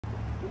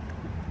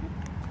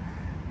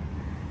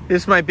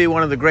This might be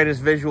one of the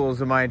greatest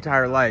visuals of my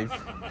entire life.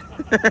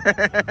 You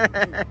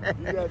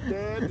got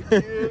dad,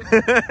 the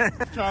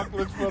kid,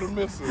 chocolates for the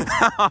missus.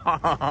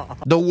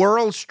 The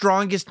world's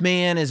strongest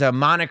man is a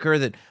moniker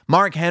that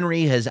Mark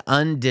Henry has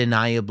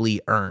undeniably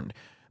earned.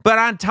 But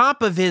on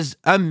top of his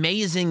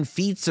amazing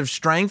feats of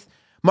strength,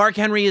 Mark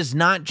Henry is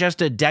not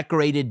just a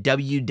decorated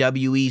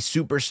WWE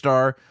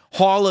superstar,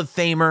 Hall of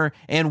Famer,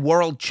 and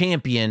world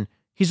champion.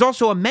 He's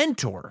also a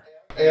mentor.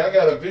 Hey, I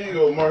got a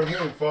video of Mark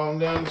Henry falling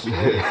down the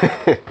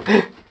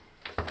stairs.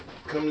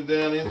 Coming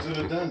down into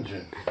the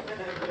dungeon.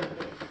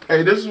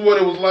 Hey, this is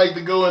what it was like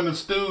to go into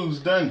Stu's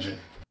dungeon.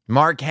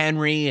 Mark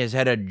Henry has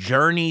had a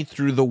journey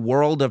through the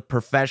world of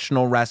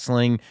professional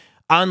wrestling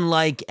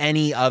unlike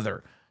any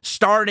other.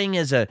 Starting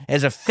as a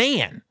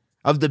fan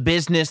of the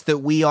business that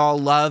we all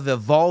love,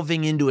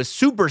 evolving into a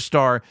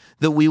superstar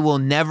that we will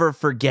never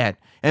forget,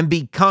 and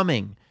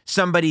becoming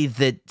somebody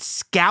that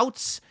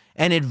scouts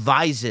and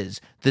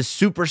advises the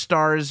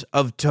superstars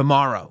of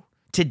tomorrow.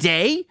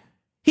 Today,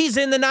 he's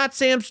in the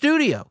Notsam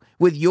studio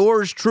with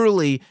yours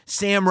truly,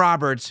 Sam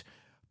Roberts,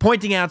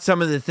 pointing out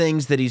some of the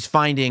things that he's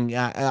finding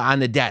on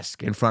the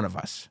desk in front of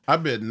us. I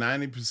bet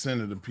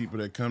 90% of the people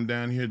that come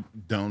down here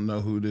don't know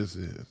who this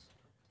is.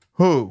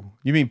 Who?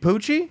 You mean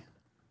Poochie?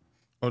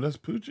 Oh, that's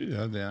Poochie?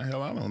 Oh, damn,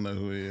 hell, I don't know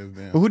who he is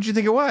then. Well, who'd you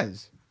think it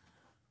was?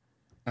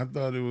 I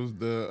thought it was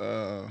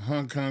the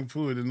Hong Kong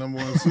Fu, the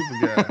 #1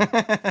 super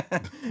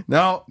guy.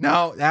 No,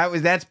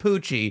 that's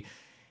Poochie.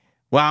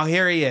 Well,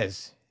 here he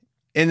is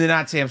in the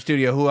Notsam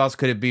studio. Who else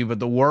could it be but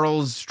the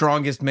world's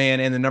strongest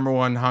man and the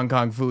 #1 Hong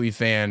Kong Fooey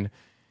fan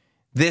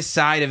this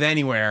side of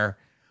anywhere?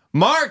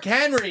 Mark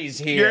Henry's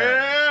here.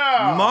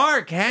 Yeah!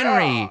 Mark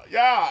Henry.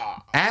 Yeah!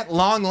 At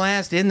long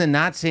last in the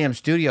Notsam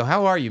studio.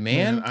 How are you,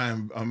 man?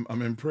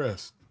 I'm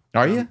impressed.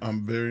 Are you?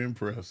 I'm very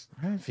impressed.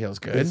 That feels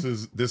good.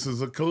 This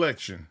is a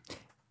collection.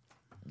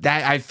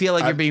 That I feel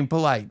like you're being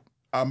polite.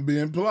 I'm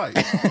being polite.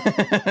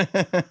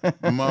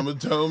 Mama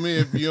told me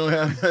if you don't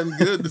have nothing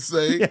good to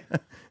say,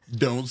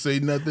 don't say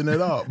nothing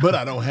at all. But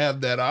I don't have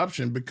that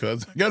option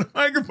because I got a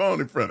microphone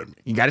in front of me.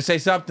 You got to say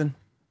something.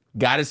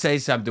 Got to say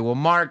something. Well,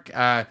 Mark,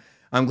 I'm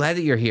glad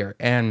that you're here.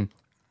 And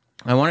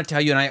I want to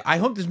tell you, and I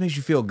hope this makes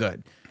you feel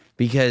good,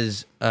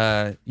 because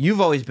you've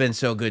always been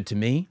so good to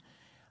me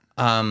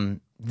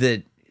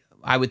that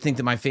I would think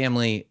that my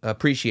family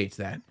appreciates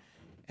that.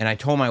 And I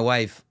told my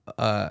wife,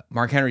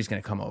 Mark Henry's going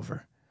to come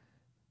over.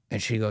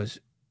 And she goes,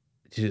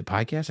 "To do the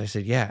podcast?" I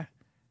said, "Yeah."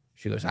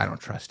 She goes, "I don't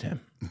trust him."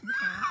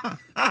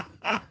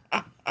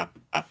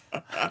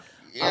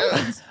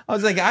 Yes. I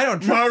was like, I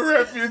don't trust. My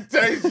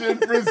reputation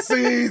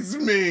precedes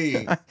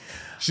me.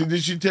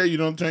 Did she tell you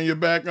don't turn your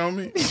back on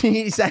me?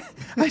 She said,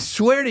 I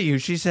swear to you,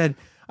 she said,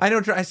 I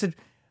don't trust. I said,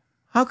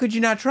 how could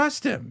you not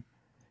trust him?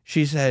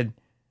 She said,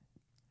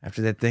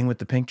 after that thing with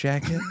the pink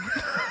jacket.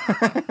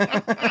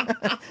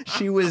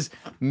 She was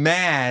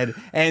mad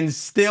and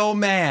still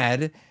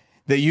mad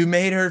that you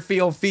made her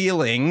feel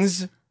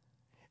feelings,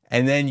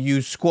 and then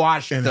you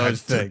squashed And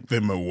those I things. took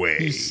them away.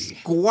 You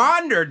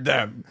squandered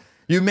them.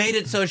 You made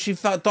it so she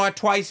thought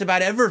twice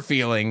about ever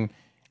feeling.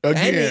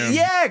 Again.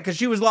 Yeah, because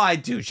she was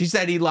lied to. She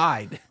said he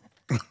lied.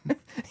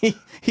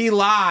 he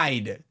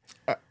lied.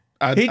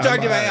 He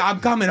talked about, I'm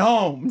coming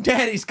home.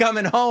 Daddy's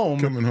coming home.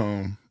 Coming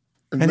home.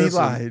 And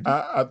listen, he lied.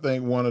 I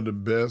think one of the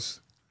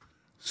best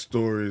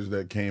stories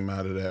that came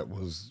out of that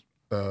was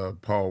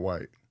Paul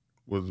White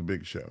was a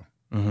big show.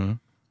 Mm-hmm.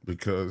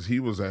 Because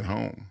he was at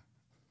home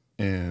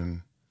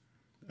and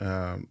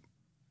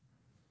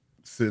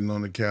sitting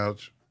on the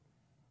couch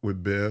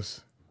with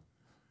Bess.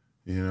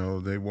 You know,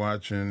 they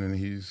watching and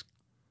he's,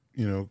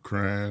 you know,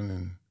 crying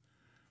and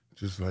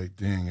just like,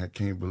 dang, I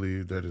can't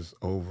believe that it's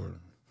over.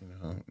 You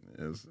know,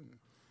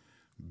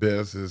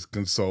 Bess is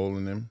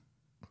consoling him,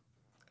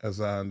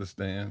 as I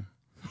understand.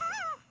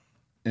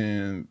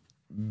 And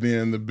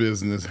then the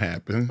business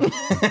happened.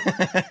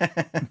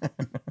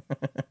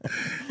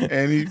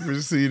 And he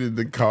proceeded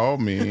to call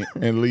me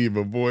and leave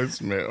a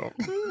voicemail.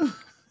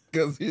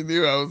 Because he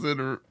knew I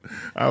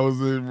was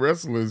in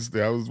wrestling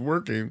still. I was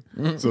working.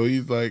 So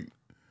he's like,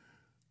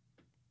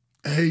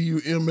 hey, you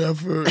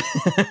MFer,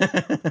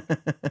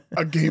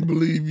 I can't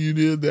believe you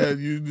did that.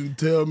 You didn't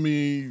tell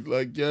me,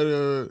 like,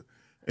 yada.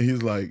 And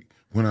he's like,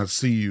 when I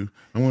see you,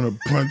 I want to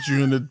punch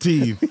you in the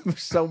teeth. He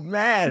was so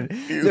mad.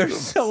 They're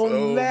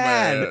so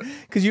mad.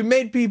 Because you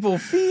made people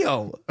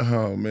feel.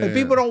 Oh, man. Like,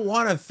 people don't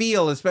want to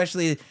feel,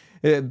 especially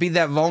be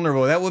that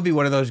vulnerable. That would be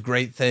one of those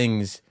great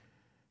things.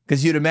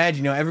 Because you'd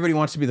imagine, you know, everybody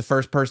wants to be the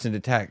first person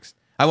to text.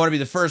 I want to be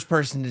the first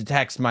person to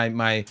text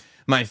my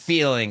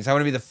feelings. I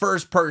want to be the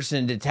first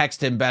person to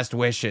text him best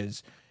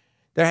wishes.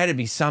 There had to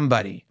be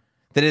somebody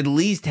that at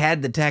least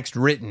had the text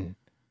written.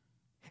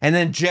 And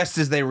then just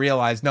as they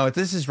realized, no,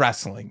 this is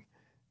wrestling,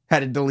 had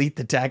to delete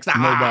the text.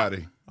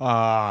 Nobody.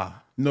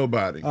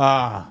 Nobody.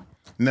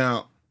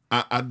 Now,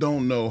 I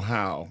don't know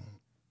how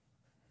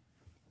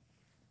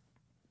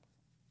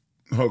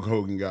Hulk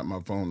Hogan got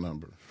my phone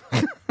number.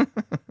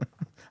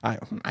 I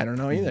don't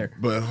know either.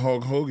 But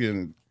Hulk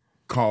Hogan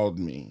called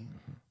me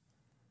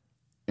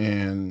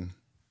and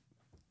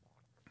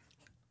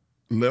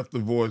left the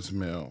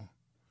voicemail.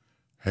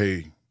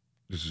 Hey,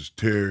 this is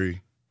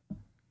Terry.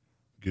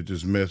 Get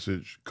this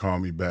message. Call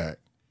me back.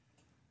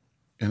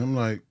 And I'm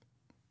like,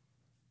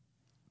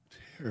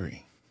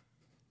 Terry?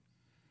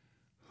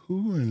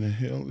 Who in the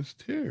hell is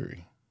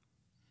Terry?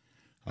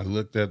 I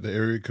looked at the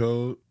area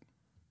code.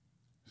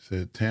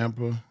 Said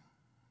Tampa.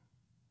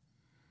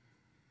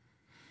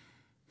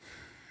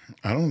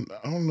 I don't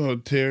know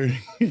Terry.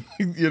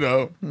 You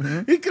know,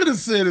 he could have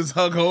said it's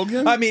Hulk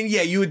Hogan. I mean,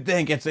 yeah, you would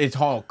think it's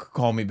Hulk.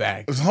 Call me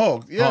back. It's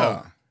Hulk.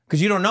 Yeah.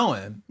 Because you don't know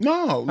him.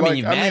 No, I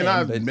mean,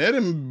 I've met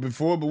him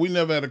before, but we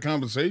never had a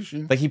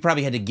conversation. Like, he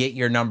probably had to get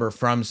your number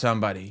from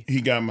somebody.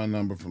 He got my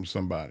number from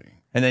somebody.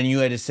 And then you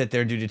had to sit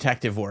there and do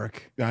detective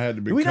work. I had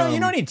to become... You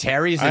don't need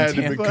Terry's in Tampa.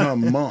 I had to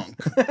become Monk.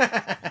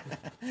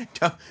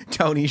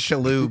 Tony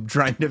Shalhoub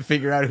trying to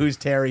figure out who's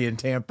Terry in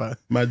Tampa.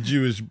 My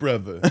Jewish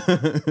brother.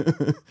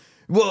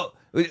 Well,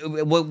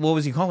 what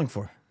was he calling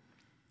for?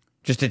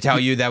 Just to tell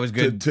you that was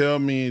good? To tell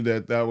me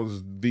that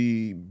was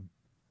the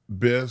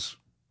best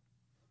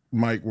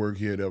mic work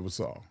he had ever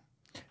saw.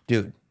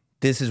 Dude,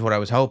 this is what I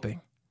was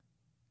hoping.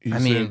 He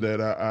said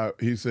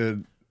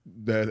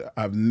that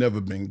I've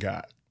never been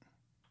got.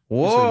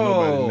 Whoa. He said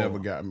nobody never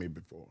got me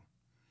before.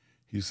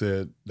 He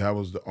said that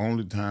was the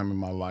only time in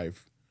my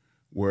life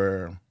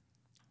where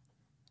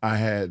I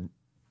had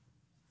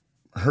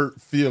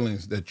hurt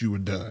feelings that you were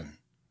done.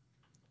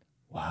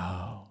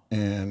 Wow.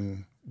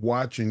 And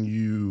watching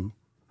you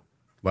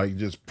like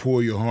just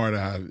pour your heart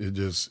out,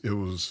 he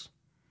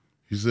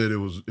said it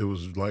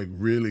was like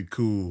really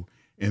cool.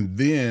 And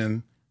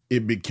then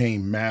it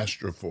became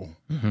masterful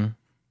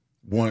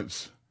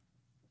once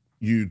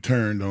you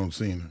turned on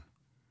Cena.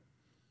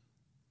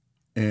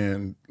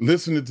 And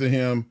listening to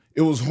him,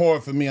 it was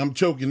hard for me. I'm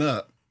choking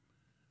up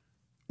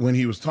when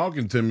he was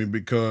talking to me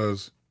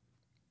because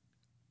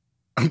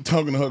I'm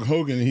talking to Hulk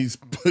Hogan and he's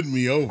putting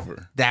me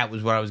over. That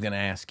was what I was going to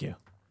ask you.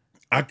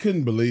 I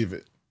couldn't believe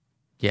it.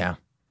 Yeah.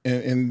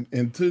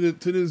 And to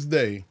this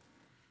day,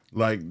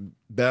 like,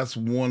 that's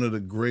one of the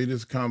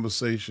greatest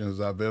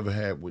conversations I've ever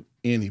had with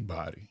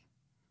anybody.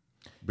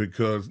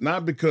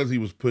 Not because he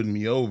was putting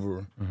me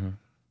over,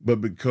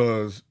 but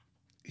because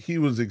he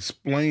was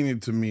explaining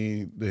to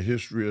me the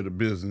history of the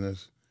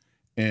business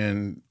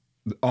and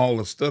all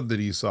the stuff that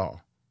he saw.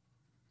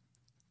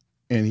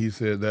 And he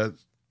said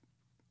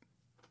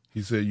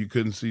you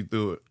couldn't see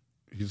through it.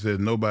 He said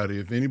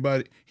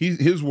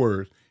his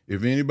words,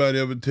 if anybody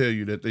ever tell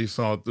you that they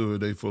saw through it,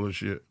 they full of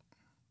shit.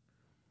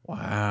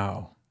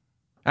 Wow.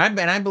 And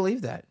I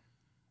believe that.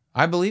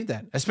 I believe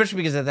that. Especially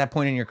because at that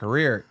point in your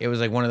career, it was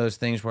like one of those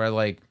things where,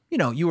 like, you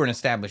know, you were an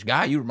established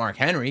guy. You were Mark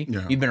Henry.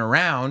 Yeah. You've been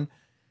around,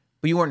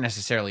 but you weren't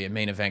necessarily a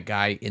main event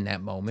guy in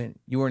that moment.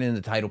 You weren't in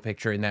the title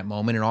picture in that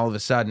moment. And all of a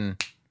sudden,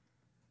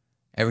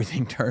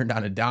 everything turned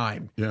on a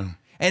dime. Yeah.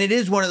 And it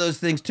is one of those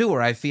things, too,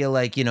 where I feel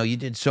like, you know, you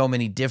did so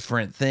many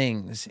different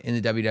things in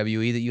the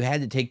WWE that you had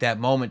to take that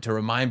moment to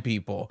remind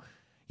people,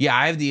 yeah,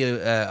 I have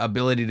the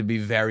ability to be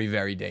very,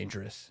 very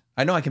dangerous.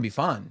 I know I can be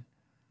fun,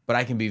 but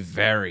I can be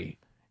very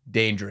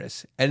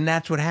dangerous. And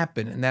that's what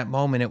happened. In that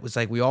moment, it was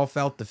like we all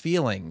felt the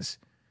feelings.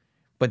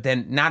 But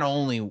then not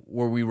only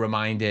were we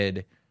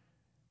reminded,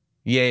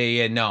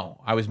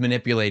 no, I was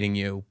manipulating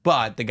you,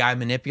 but the guy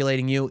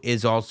manipulating you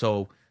is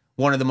also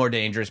one of the more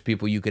dangerous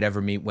people you could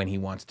ever meet when he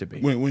wants to be.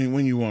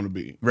 When you want to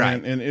be.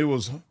 Right. And it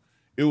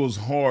was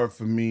hard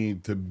for me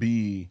to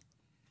be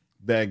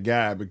that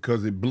guy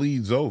because it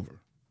bleeds over.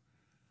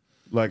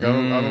 Like, I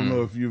don't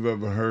know if you've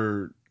ever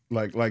heard,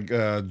 like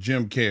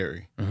Jim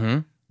Carrey,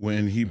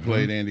 when he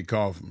played Andy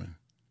Kaufman.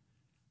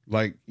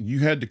 Like, you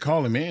had to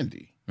call him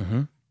Andy.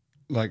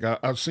 Like,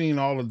 I've seen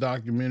all the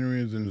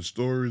documentaries and the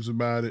stories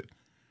about it.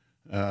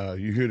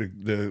 You hear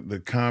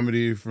the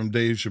comedy from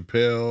Dave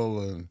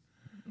Chappelle and,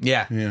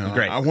 yeah, you know,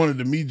 great. I wanted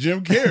to meet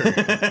Jim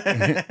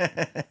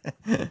Carrey,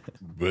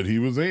 but he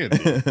was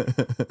Andy,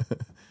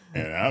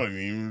 and I didn't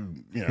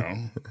even, you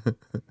know,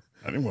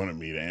 I didn't want to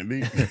meet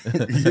Andy,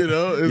 you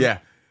know. Yeah,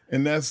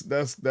 and that's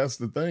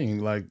the thing.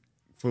 Like,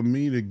 for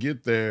me to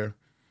get there,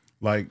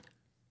 like,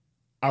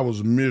 I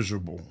was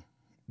miserable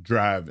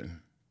driving.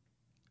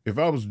 I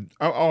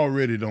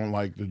already don't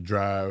like to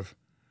drive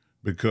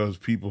because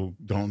people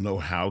don't know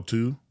how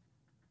to.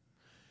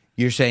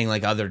 You're saying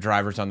like other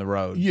drivers on the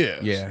road?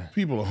 Yes. Yeah.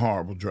 People are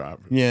horrible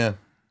drivers. Yeah.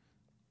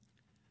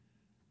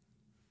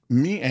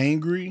 Me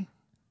angry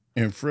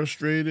and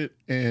frustrated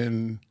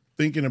and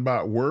thinking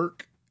about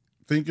work,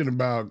 thinking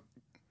about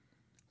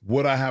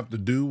what I have to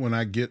do when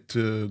I get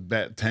to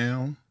that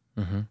town,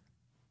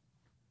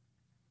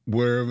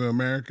 wherever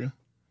America,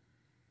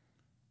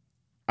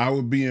 I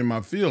would be in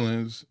my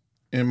feelings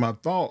and my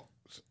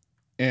thoughts.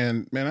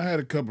 And, man, I had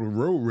a couple of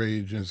road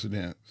rage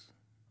incidents.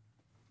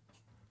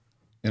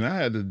 And I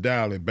had to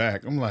dial it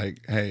back. I'm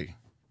like, hey,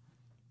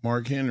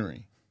 Mark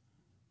Henry.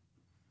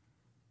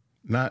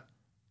 Not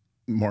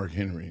Mark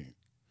Henry,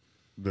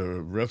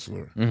 the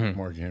wrestler,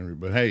 Mark Henry.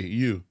 But, hey,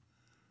 you.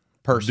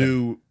 Person.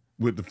 Dude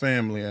with the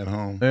family at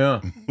home.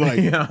 Yeah.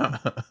 Like,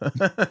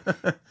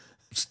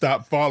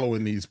 stop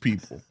following these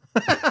people.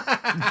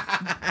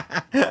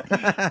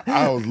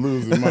 I was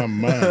losing my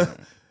mind.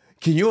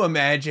 Can you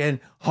imagine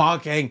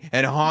honking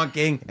and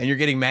honking and you're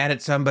getting mad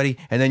at somebody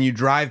and then you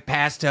drive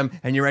past him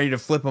and you're ready to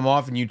flip him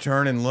off and you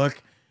turn and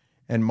look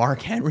and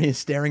Mark Henry is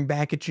staring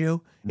back at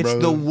you? It's Brother,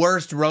 the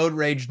worst road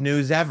rage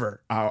news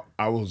ever. I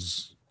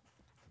was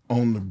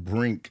on the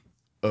brink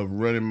of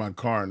running my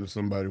car into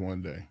somebody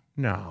one day.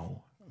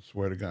 No. I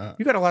swear to God.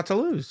 You got a lot to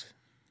lose.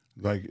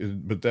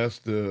 But that's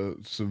the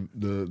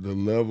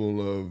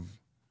level of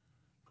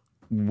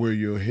where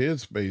your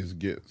headspace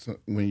gets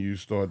when you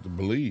start to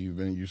believe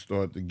and you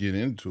start to get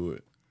into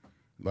it.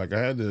 Like I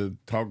had to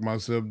talk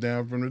myself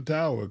down from the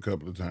tower a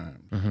couple of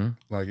times. Mm-hmm.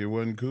 Like it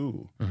wasn't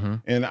cool. Mm-hmm.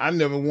 And I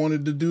never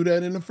wanted to do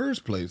that in the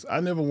first place.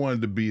 I never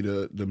wanted to be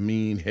the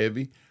mean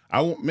heavy.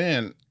 I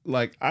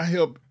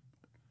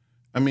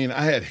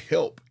had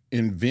help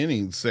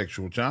inventing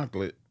sexual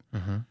chocolate,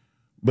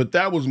 but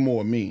that was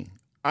more me.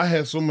 I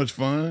had so much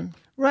fun.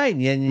 Right,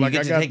 and you Like get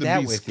I to got take to that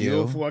be with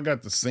skillful. you. I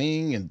got to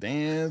sing and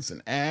dance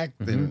and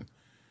act and,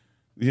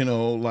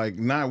 like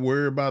not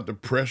worry about the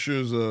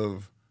pressures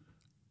of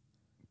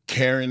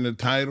carrying the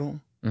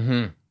title,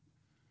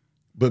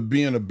 but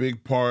being a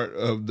big part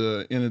of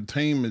the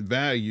entertainment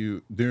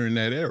value during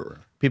that era.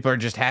 People are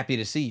just happy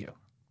to see you.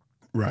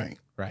 Right.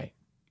 Right.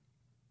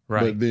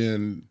 But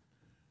then,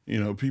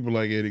 people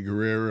like Eddie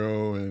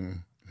Guerrero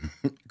and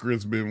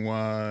Chris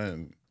Benoit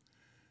and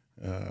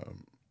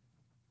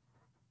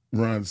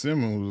Ron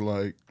Simmons was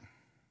like,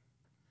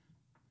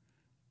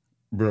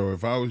 bro,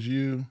 if I was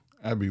you,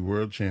 I'd be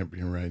world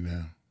champion right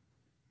now.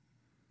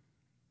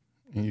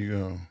 And you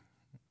go.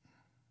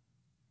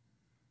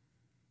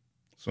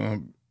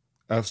 So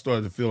I've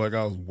started to feel like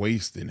I was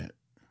wasting it.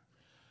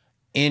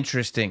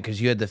 Interesting,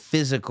 because you had the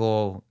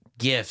physical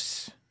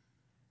gifts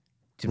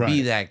to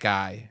be that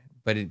guy,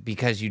 but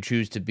because you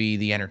choose to be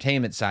the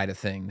entertainment side of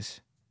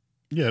things.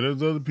 Yeah,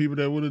 there's other people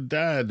that would have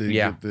died to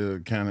get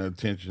the kind of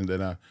attention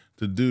that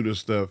to do the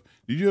stuff.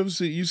 Did you ever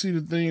see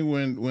the thing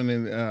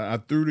when I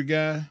threw the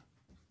guy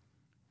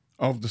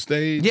off the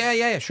stage?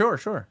 Yeah,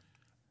 sure.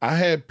 I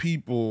had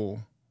people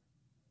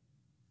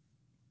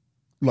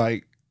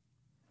like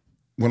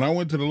when I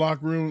went to the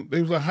locker room,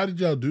 they was like, "How did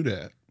y'all do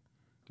that?"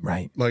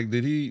 Right. Like,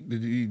 did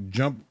he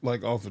jump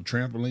like off a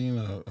trampoline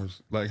or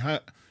like how?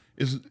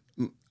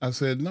 I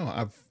said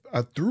no,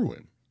 I threw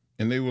him,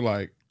 and they were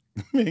like,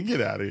 "Man, get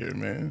out of here,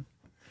 man!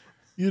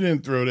 You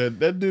didn't throw that.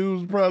 That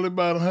dude was probably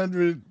about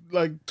 100,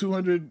 like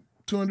 200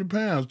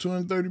 pounds,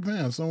 230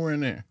 pounds, somewhere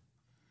in there.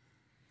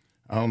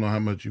 I don't know how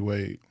much you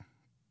weighed,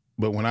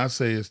 but when I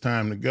say it's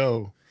time to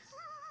go,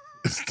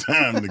 it's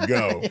time to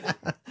go."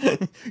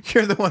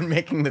 You're the one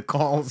making the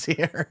calls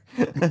here.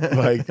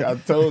 Like I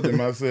told him,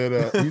 I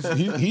said,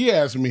 he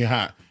asked me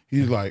how.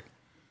 He's like,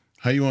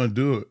 "How you want to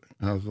do it?"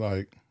 I was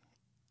like,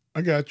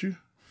 "I got you."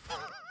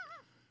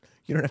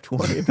 You don't have to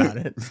worry about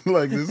it.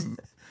 Like this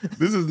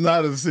is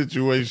not a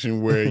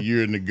situation where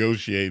you're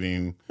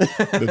negotiating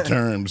the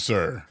term,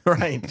 sir.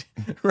 Right.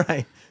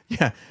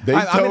 Yeah. They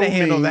I'm told going to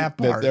handle me that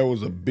part. that there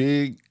was a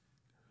big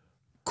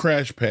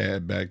crash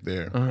pad back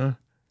there.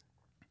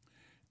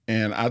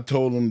 And I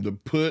told them to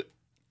put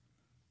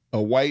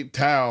a white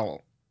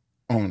towel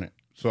on it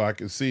so I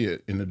could see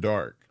it in the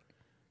dark.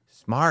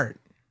 Smart.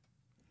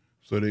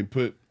 So they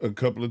put a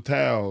couple of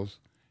towels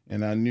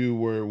and I knew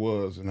where it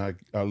was. And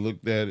I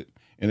looked at it.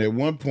 And at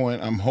one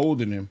point I'm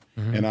holding him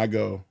and I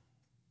go,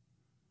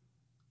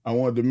 I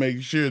wanted to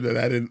make sure that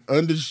I didn't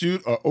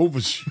undershoot or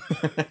overshoot.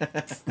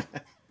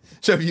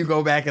 So if you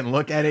go back and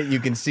look at it,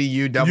 you can see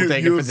you double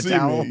taking for the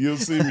towel. You'll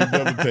see me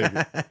double take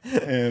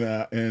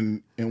it.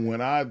 And when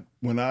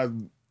I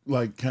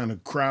like kind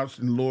of crouched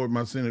and lowered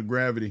my center of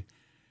gravity,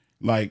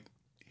 like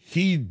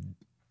he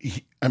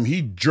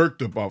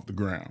jerked up off the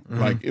ground.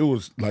 Like it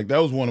was like that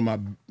was one of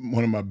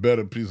my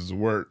better pieces of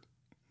work.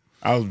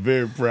 I was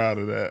very proud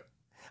of that.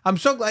 I'm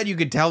so glad you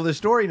could tell this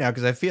story now,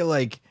 because I feel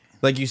like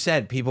you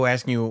said, people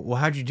asking you, well,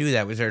 how'd you do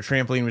that? Was there a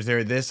trampoline? Was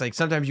there this? Like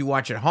sometimes you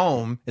watch at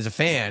home as a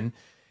fan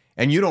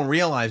and you don't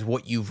realize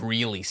what you've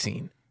really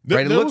seen.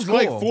 Right? It looks cool.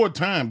 Like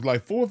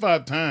 4 or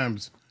 5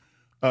 times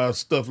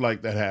stuff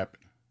like that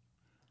happened.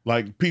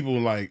 Like people were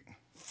like,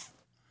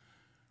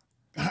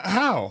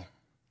 how?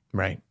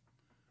 Right.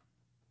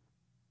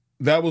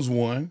 That was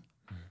one.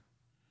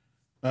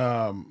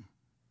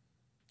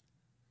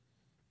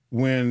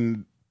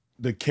 When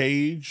the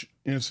cage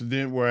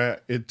incident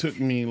where it took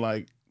me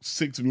like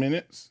 6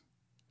 minutes.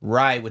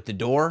 Right, with the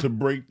door? To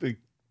break the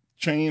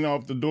chain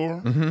off the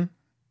door.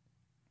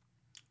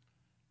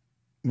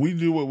 We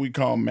do what we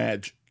call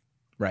magic.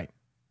 Right.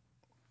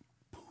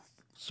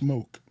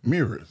 Smoke,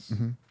 mirrors.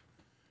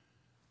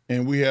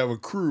 And we have a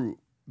crew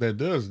that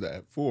does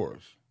that for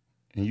us.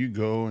 And you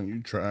go and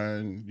you try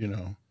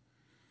and,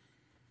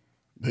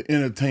 the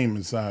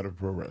entertainment side of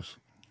pro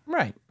wrestling.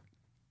 Right.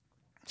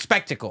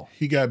 Spectacle.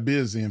 He got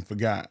busy and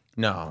forgot.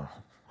 No.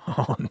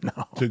 Oh,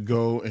 no. To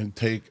go and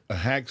take a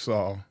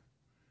hacksaw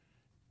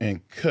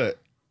and cut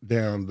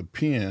down the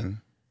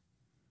pin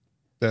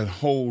that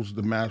holds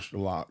the master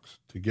locks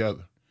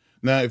together.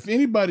 Now, if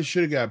anybody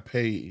should have got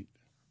paid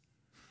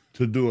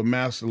to do a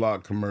master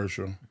lock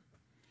commercial,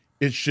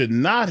 It should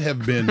not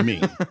have been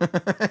me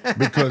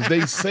because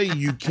they say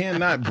you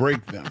cannot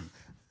break them.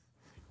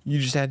 You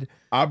just had.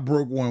 I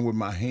broke one with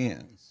my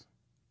hands,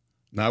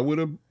 not with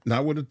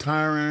a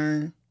tire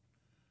iron,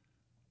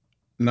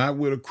 not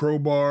with a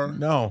crowbar,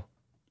 No.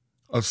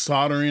 a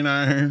soldering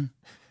iron.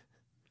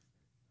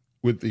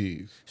 With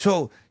these.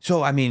 So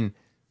I mean,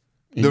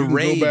 and the you can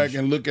rage. go back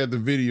and look at the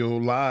video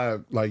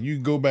live. Like you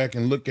go back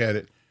and look at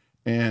it,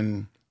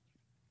 and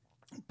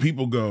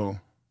people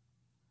go,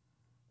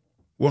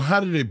 "Well,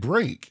 how did it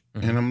break?"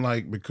 Mm-hmm. And I'm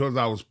like, because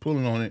I was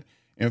pulling on it,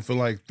 and for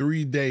like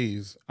 3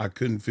 days I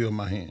couldn't feel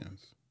my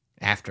hands.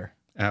 Afterwards.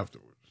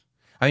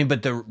 I mean,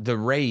 but the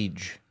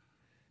rage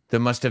that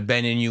must have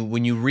been in you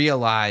when you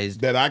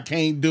realized that I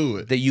can't do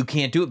it. That you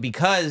can't do it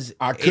because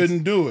I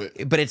couldn't do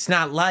it. But it's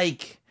not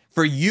like.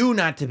 For you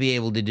not to be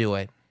able to do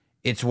it,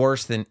 it's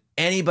worse than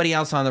anybody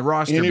else on the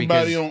roster.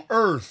 Anybody on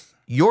earth.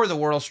 You're the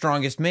world's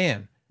strongest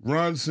man.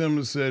 Ron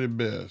Simmons said it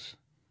best.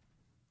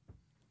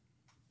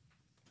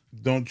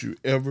 Don't you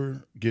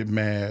ever get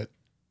mad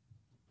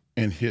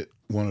and hit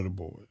one of the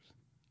boys.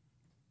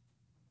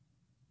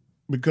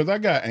 Because I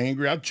got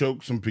angry. I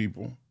choked some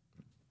people.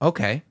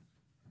 Okay.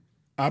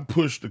 I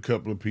pushed a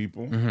couple of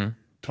people. Mm-hmm.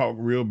 Talked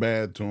real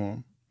bad to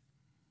them.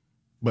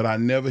 But I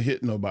never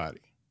hit nobody.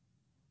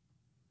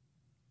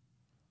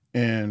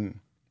 And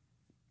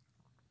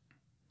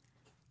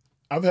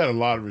I've had a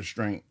lot of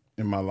restraint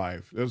in my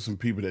life. There's some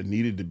people that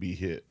needed to be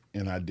hit,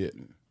 and I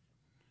didn't.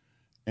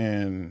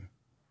 And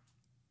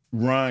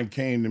Ron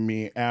came to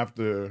me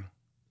after,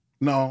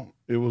 no,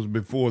 it was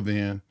before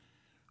then.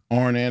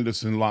 Arn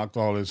Anderson locked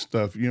all his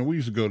stuff. You know, we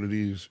used to go to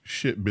these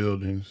shit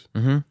buildings,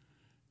 mm-hmm.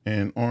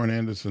 and Arn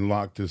Anderson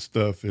locked his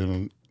stuff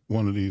in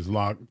one of these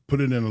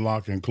put it in a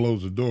locker and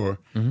closed the door,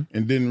 mm-hmm.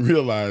 and didn't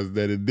realize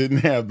that it didn't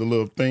have the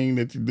little thing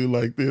that you do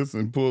like this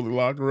and pull the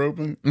locker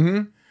open.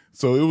 Mm-hmm.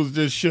 So it was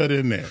just shut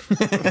in there,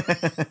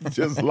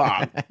 just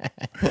locked.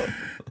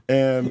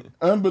 And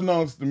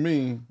unbeknownst to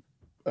me,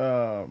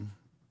 Ron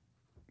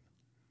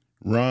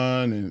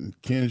and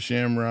Ken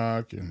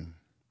Shamrock and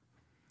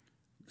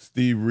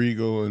Steve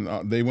Regal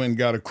and they went and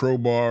got a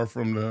crowbar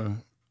from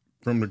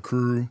the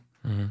crew,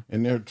 mm-hmm.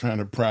 and they're trying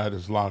to pry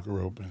this locker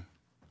open.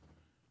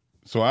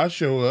 So I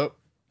show up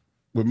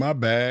with my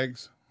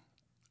bags.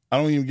 I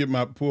don't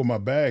even pull my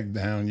bag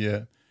down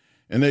yet.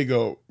 And they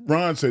go,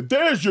 Ron said,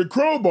 "There's your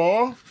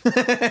crowbar."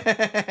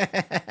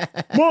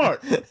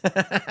 Mark,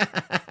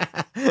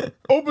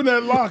 open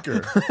that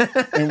locker.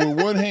 And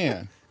with one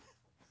hand,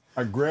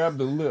 I grabbed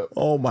the lip.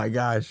 Oh my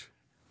gosh.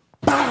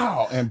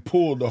 Pow! And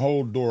pulled the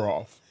whole door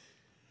off.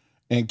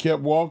 And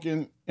kept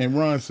walking. And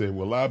Ron said,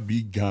 "Well, I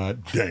be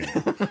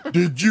goddamn.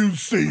 Did you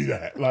see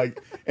that?"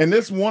 And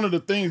that's one of the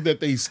things that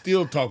they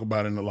still talk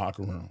about in the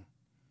locker room.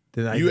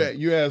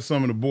 You ask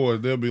some of the boys,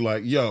 they'll be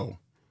like, "Yo,"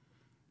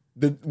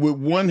 with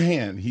one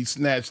hand, he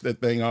snatched that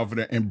thing off of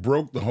there and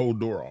broke the whole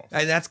door off.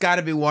 And that's got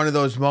to be one of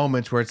those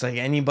moments where it's like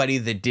anybody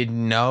that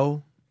didn't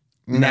know,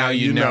 now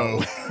you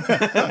know.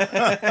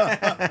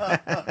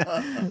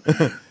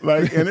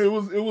 And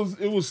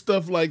it was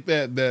stuff like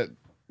that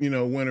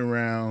went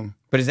around.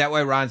 But is that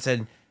why Ron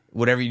said,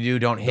 "Whatever you do,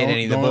 don't hit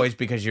any of the boys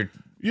because you're..."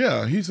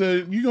 Yeah, he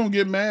said, "You're going to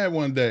get mad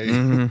one day."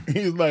 Mm-hmm.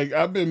 He's like,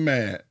 "I've been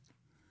mad."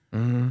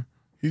 Mm-hmm.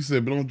 He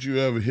said, "But don't you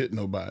ever hit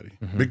nobody."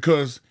 Mm-hmm.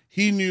 Because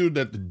he knew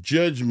that the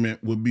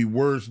judgment would be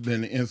worse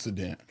than the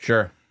incident.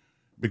 Sure.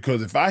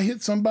 Because if I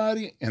hit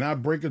somebody and I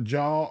break a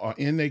jaw or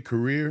end their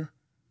career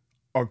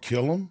or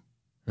kill them,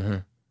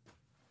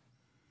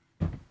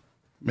 mm-hmm.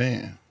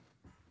 man,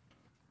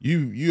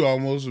 you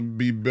almost would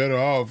be better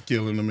off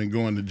killing them and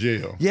going to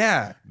jail.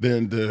 Yeah.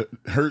 Than to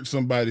hurt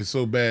somebody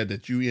so bad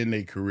that you end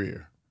their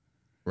career.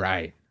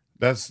 Right.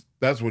 That's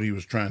what he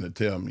was trying to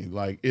tell me.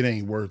 Like, it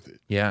ain't worth it.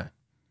 Yeah.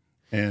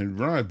 And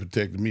Ron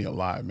protected me a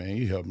lot, man.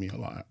 He helped me a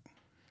lot.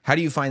 How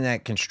do you find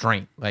that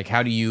constraint? Like,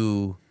 how do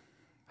you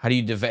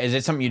develop? Is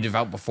it something you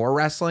developed before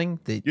wrestling?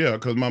 Yeah,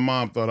 because my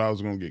mom thought I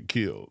was going to get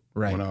killed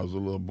when I was a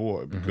little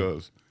boy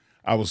because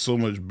I was so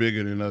much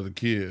bigger than other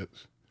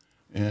kids.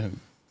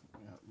 And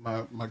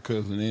my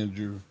cousin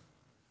Andrew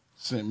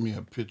sent me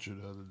a picture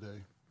the other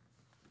day.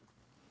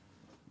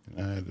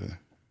 And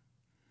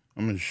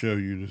I'm going to show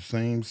you the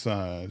same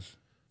size.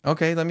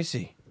 Okay, let me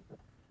see.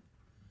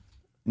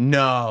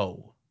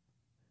 No.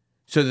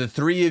 So the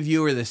three of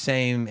you are the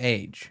same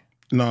age?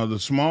 No, the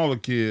smaller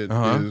kid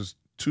is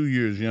 2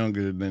 years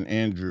younger than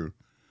Andrew.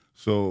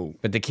 So,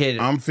 but the kid,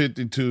 I'm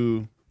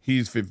 52,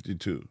 he's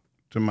 52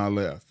 to my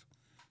left.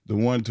 The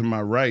one to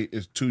my right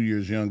is 2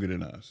 years younger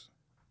than us.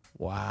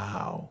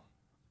 Wow.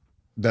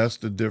 That's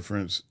the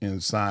difference in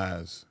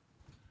size.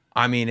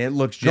 I mean, it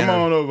looks Come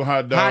on over,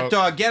 hot dog. Hot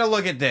dog, get a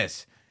look at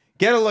this.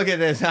 Get a look at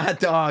this, hot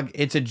dog.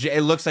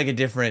 It looks like a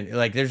different,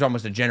 like there's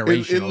almost a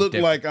generational It looked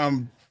like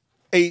I'm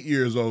 8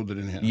 years older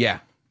than him.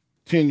 Yeah.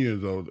 10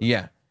 years older.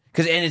 Yeah.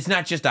 And it's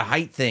not just a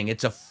height thing.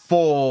 It's a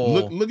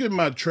full... Look at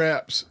my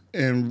traps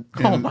and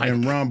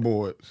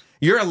rhomboids.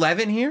 You're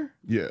 11 here?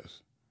 Yes.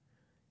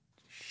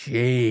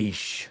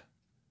 Sheesh.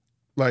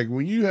 Like,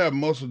 when you have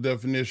muscle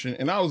definition,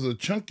 and I was a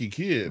chunky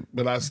kid,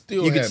 but I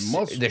still had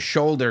muscle. The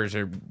shoulders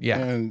are, yeah.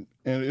 And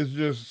And it's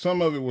just,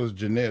 some of it was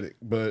genetic,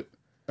 but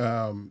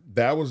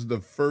that was the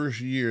first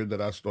year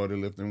that I started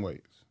lifting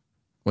weights.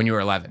 When you were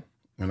 11?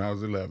 When I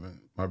was 11.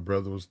 My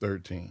brother was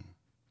 13.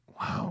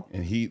 Wow.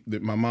 And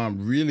my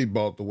mom really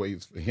bought the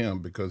weights for him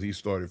because he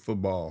started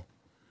football.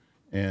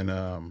 And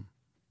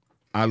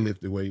I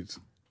lifted weights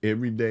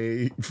every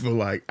day for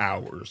like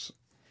hours.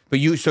 But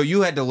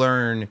you had to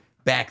learn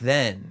back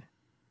then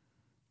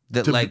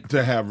that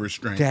to have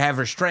restraint. To have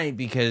restraint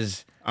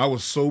because I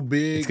was so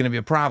big. It's going to be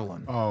a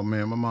problem. Oh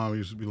man, my mom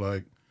used to be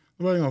like,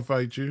 "Nobody gonna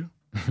fight you.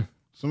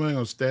 Somebody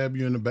gonna stab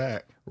you in the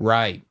back.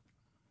 Right.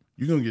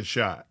 You're gonna get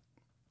shot.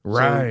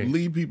 Right. So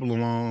leave people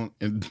alone."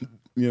 And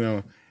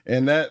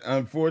and that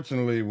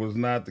unfortunately was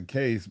not the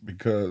case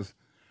because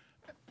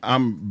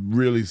I'm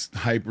really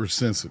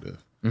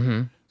hypersensitive.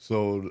 Mm-hmm.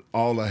 So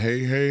all the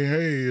hey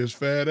is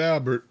Fat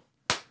Albert.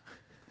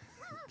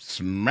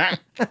 Smack.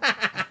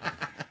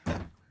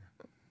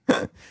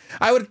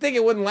 I would think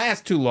it wouldn't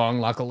last too long,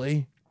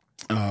 luckily.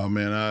 Oh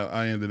man,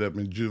 I ended up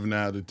in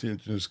juvenile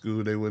detention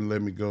school. They wouldn't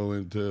let me go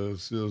into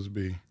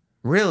Silsbee.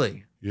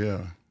 Really?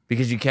 Yeah.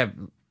 Because you kept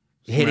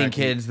hitting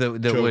kids that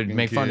would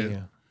make fun of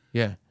you.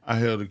 Yeah. I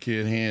held a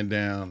kid hand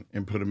down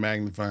and put a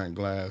magnifying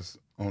glass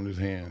on his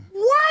hand.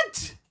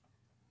 What?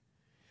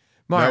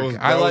 Mark,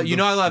 I love you.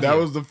 That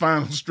was the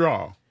final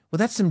straw. Well,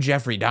 that's some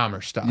Jeffrey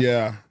Dahmer stuff.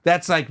 Yeah.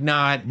 That's like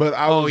not. But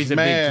I was he's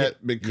mad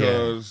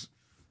because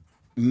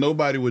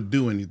nobody would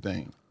do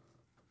anything.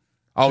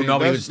 Oh,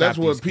 nobody would stop That's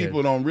what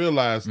people don't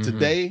realize. Mm-hmm.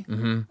 Today,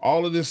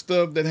 all of this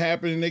stuff that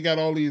happened, they got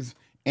all these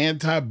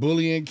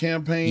anti-bullying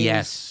campaigns.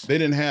 Yes. They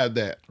didn't have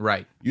that.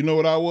 Right. You know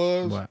what I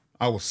was? What?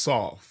 I was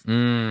soft.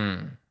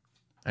 And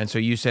so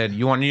you said,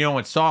 you know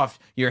what's soft?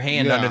 Your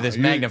hand under this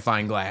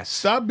magnifying glass.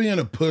 Stop being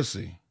a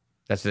pussy.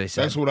 That's what they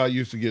said. That's what I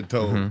used to get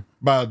told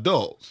by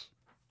adults.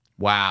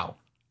 Wow.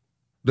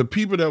 The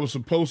people that were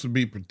supposed to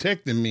be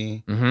protecting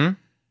me,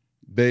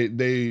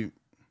 they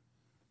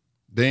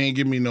ain't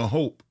give me no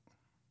hope.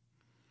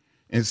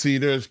 And see,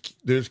 there's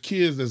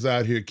kids that's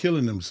out here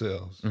killing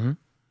themselves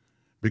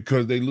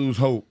because they lose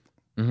hope.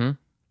 And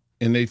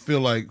they feel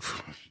like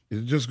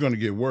it's just going to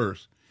get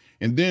worse.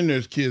 And then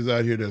there's kids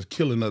out here that's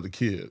killing other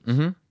kids.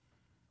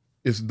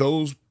 It's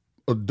those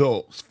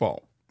adults'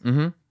 fault.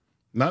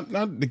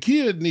 Not the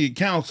kid need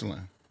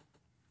counseling.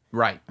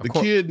 Right. The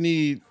kid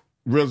need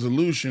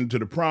resolution to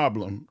the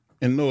problem,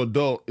 and no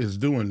adult is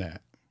doing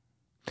that.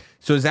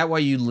 So is that why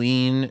you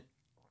lean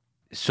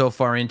so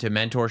far into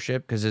mentorship?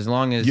 Because as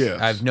long as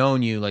I've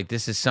known you, like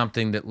this is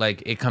something that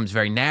like it comes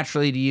very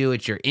naturally to you.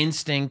 It's your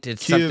instinct.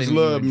 It's kids something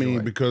love you enjoy.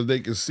 me because they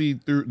can see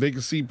through. They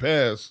can see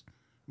past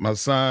my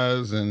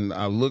size, and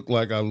I look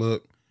like I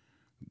look.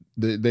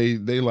 They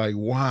like,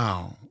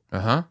 wow.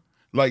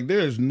 Like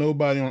there's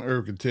nobody on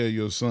earth could tell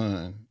your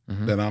son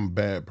that I'm a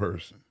bad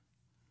person.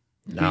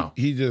 No.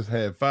 He just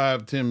had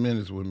 5-10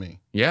 minutes with me.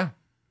 Yeah.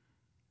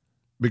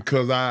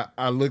 Because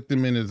I looked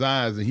him in his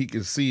eyes and he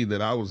could see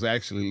that I was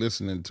actually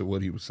listening to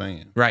what he was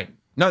saying. Right.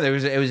 No, there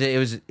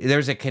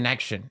was a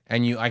connection,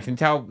 and I can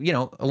tell,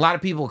 a lot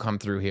of people come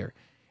through here,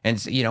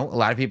 and a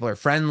lot of people are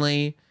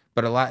friendly,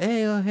 but a lot,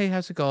 hey,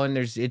 how's it going?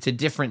 It's a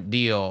different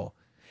deal,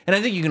 and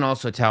I think you can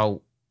also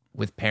tell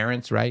with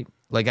parents, right?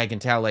 Like I can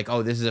tell, like,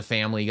 oh, this is a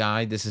family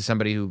guy. This is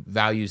somebody who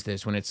values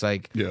this. When it's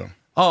like,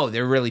 oh,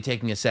 they're really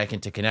taking a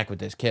second to connect with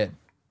this kid.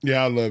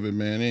 Yeah, I love it,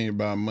 man. It ain't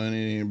about money.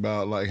 It ain't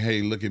about like,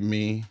 hey, look at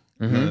me.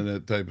 None of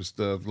that type of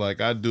stuff.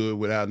 Like I do it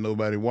without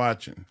nobody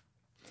watching.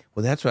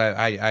 Well, that's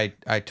why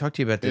I talked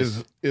to you about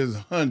this. Is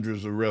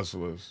hundreds of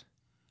wrestlers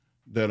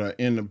that are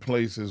in the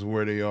places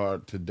where they are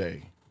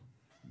today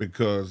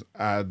because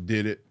I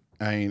did it.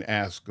 I ain't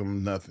asked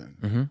them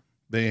nothing.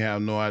 They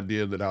have no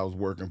idea that I was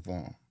working for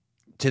them.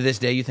 To this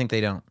day, you think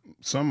they don't?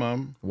 Some of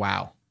them.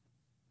 Wow.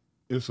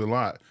 It's a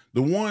lot.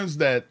 The ones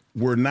that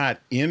were not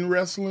in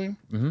wrestling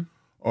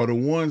are the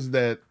ones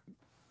that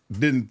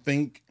didn't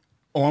think,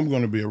 oh, I'm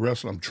going to be a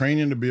wrestler. I'm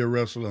training to be a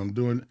wrestler. I'm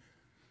doing it.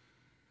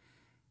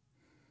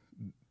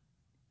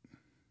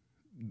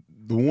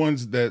 The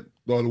ones that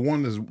are the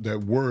ones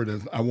that were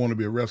that I want to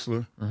be a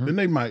wrestler, then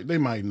they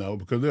might know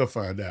because they'll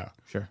find out.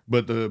 Sure.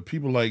 But the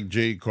people like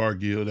Jade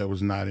Cargill that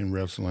was not in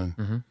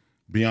wrestling,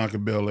 Bianca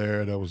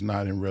Belair that was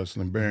not in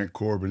wrestling, Baron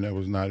Corbin that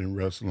was not in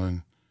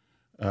wrestling,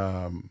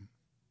 Braun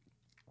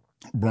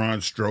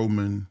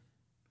Strowman,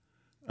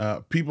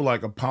 people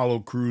like Apollo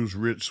Crews,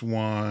 Rich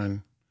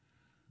Swann,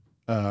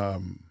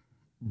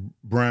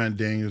 Bryan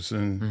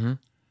Danielson,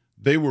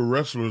 they were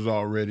wrestlers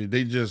already.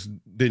 They just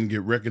didn't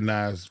get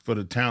recognized for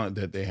the talent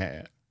that they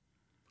had.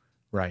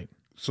 Right.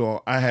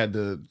 So I had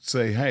to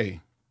say,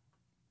 hey,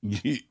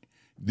 do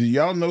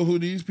y'all know who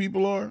these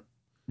people are?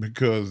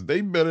 Because they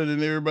better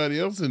than everybody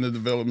else in the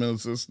developmental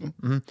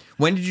system.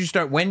 When did you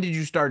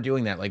start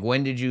doing that? Like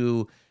when did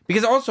you,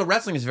 because also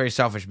wrestling is a very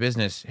selfish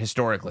business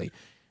historically.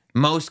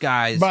 Most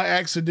guys. By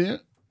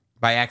accident.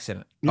 By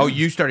accident. Yeah. Oh,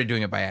 you started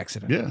doing it by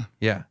accident. Yeah.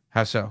 Yeah.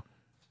 How so?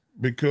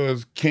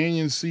 Because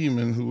Kenyon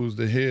Seaman, who was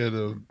the head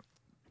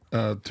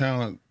of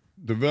talent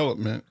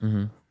development,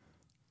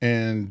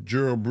 and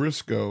Gerald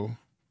Briscoe,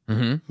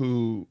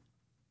 who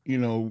you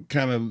know,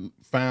 kind of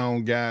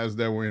found guys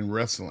that were in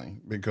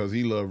wrestling because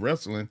he loved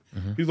wrestling.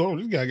 He's like, oh,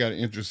 this guy got an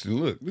interesting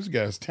look. This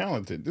guy's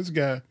talented. This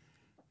guy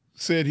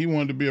said he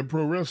wanted to be a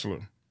pro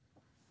wrestler.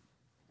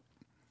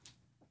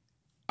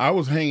 I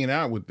was hanging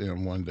out with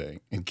them one day,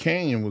 and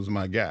Canyon was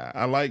my guy.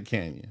 I like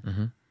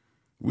Canyon.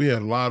 We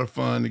had a lot of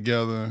fun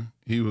together.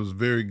 He was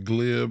very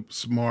glib,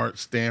 smart,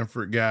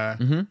 Stanford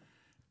guy.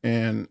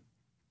 And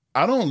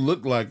I don't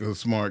look like a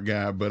smart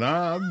guy, but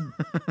I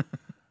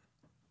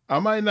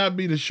might not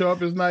be the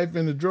sharpest knife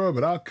in the drawer,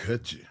 but I'll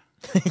cut you.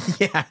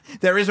 Yeah,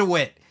 there is a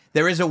wit.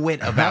 There is a wit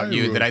about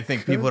you that I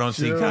think people don't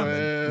see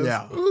coming.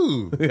 Yeah.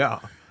 Ooh. Yeah.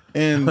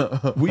 And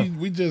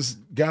we just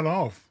got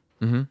off.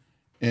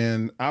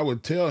 And I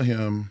would tell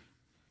him,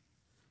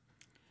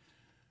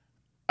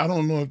 I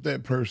don't know if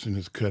that person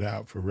is cut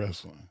out for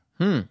wrestling.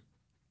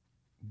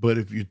 But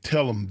if you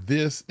tell them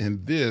this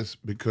and this,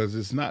 because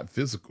it's not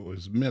physical,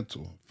 it's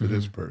mental for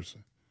this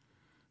person,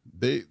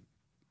 they're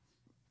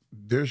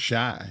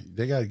shy.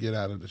 They got to get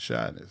out of the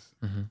shyness.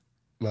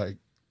 Like,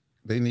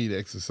 they need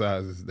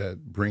exercises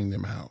that bring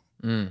them out.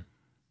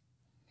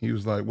 He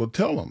was like, well,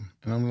 tell them.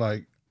 And I'm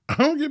like, I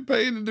don't get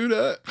paid to do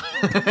that.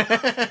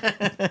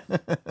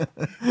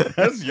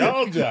 That's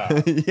y'all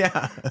job.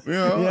 Yeah. You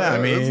know, yeah, I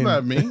mean, it's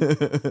not me.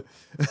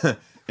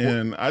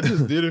 And I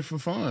just did it for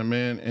fun,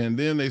 man. And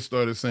then they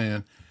started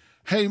saying,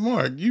 hey,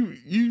 Mark,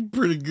 you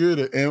pretty good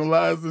at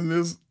analyzing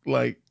this.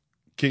 Like,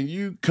 can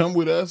you come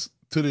with us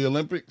to the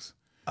Olympics?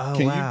 Oh,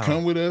 Can wow. you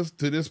come with us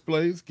to this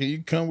place? Can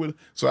you come with?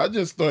 So I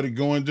just started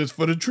going just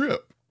for the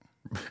trip.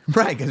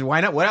 Right, because why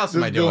not? What else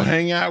am I Just go doing?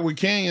 hang out with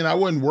Canyon. I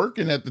wasn't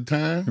working at the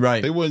time.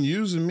 Right. They wasn't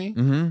using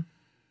me.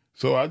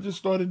 So I just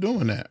started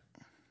doing that.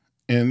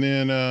 And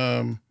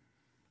then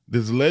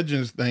this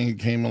Legends thing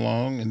came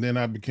along, and then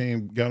I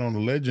got on the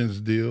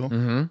Legends deal.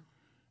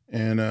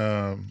 And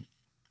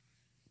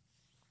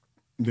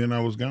then I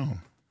was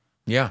gone.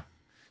 Yeah.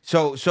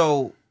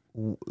 So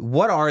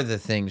what are the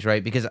things,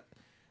 right? Because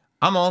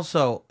I'm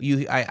also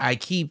I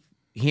keep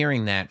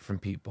hearing that from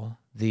people.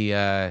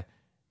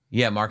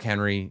 Mark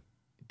Henry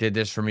did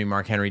this for me,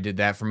 Mark Henry did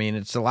that for me, and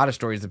it's a lot of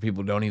stories that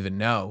people don't even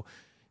know.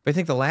 But I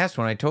think the last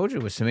one I told you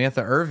was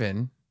Samantha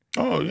Irvin.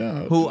 Oh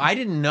yeah. Who I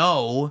didn't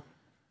know.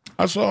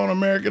 I saw on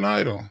American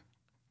Idol.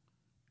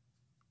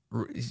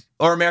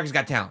 Or America's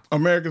Got Talent.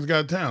 America's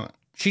Got Talent.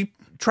 She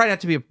tried out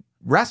to be a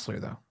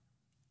wrestler though.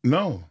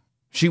 No.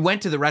 She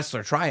went to the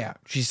wrestler tryout.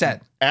 She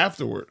said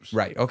afterwards.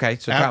 Right. Okay.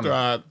 So after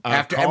tell me.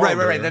 I called right.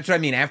 her, That's what I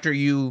mean. After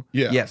you.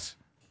 Yeah. Yes.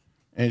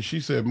 And she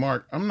said,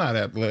 "Mark, I'm not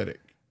athletic."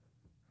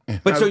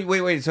 But so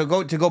wait. So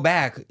go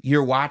back.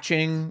 You're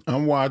watching.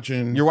 I'm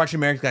watching. You're watching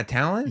America's Got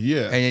Talent.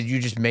 Yeah. And you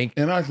just make.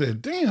 And I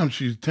said, "Damn,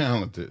 she's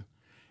talented."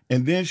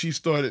 And then she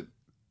started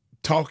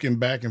talking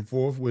back and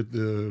forth with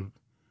the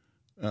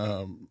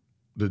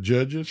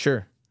judges.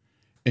 Sure.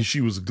 And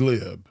she was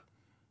glib.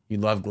 You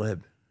love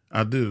glib.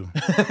 I do.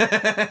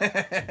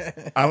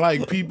 I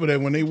like people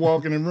that when they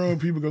walk in the room,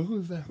 people go,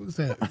 "Who's that? Who's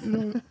that? You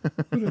know,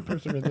 who's that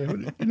person right there?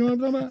 You know what I'm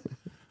talking about?"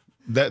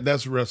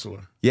 That's a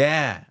wrestler.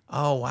 Yeah.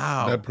 Oh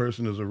wow. That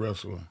person is a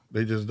wrestler.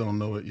 They just don't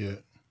know it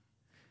yet.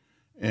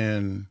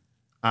 And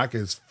I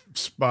can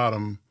spot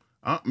them.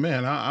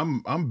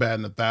 I'm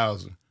batting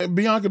 1,000.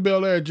 Bianca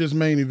Belair just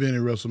main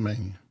evented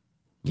WrestleMania.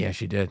 Yeah,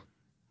 she did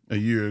a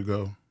year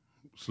ago.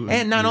 So,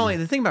 and not only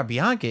the thing about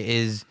Bianca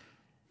is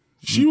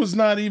she was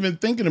not even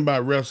thinking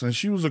about wrestling.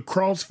 She was a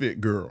CrossFit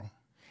girl.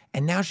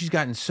 And now she's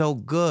gotten so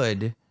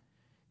good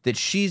that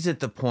she's at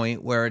the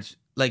point where it's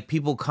like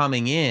people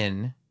coming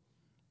in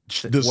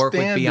the work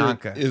with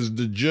Bianca. Is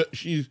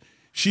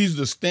she's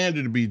the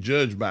standard to be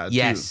judged by.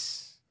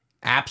 Yes,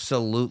 too.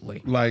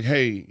 Absolutely. Like,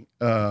 hey,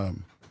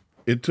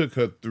 it took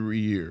her 3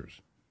 years.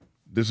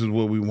 This is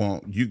what we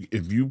want.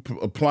 If you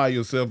apply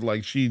yourself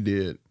like she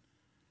did,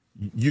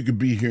 you could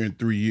be here in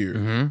 3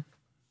 years.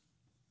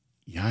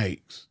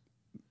 Yikes.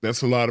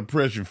 That's a lot of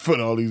pressure for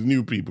all these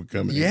new people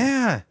coming in.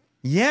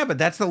 Yeah, but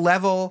that's the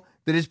level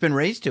that it's been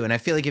raised to. And I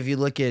feel like if you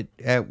look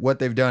at what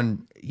they've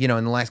done, in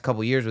the last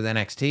couple of years with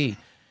NXT,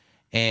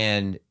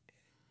 and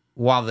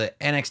while the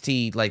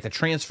NXT, like the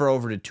transfer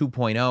over to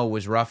 2.0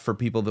 was rough for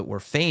people that were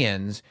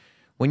fans,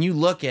 when you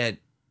look at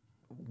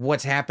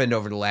what's happened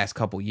over the last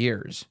couple of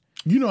years.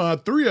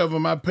 3 of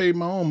them, I paid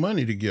my own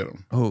money to get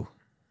them. Who?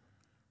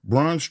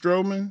 Braun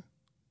Strowman.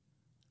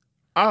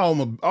 I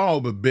all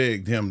but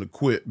begged him to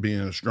quit being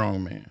a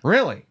strong man.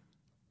 Really?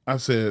 I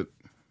said,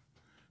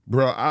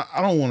 bro,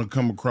 I don't want to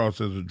come across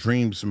as a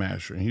dream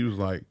smasher. And he was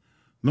like,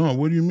 no,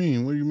 what do you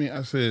mean? What do you mean?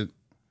 I said,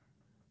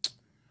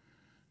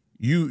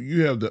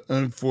 you have the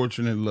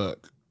unfortunate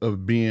luck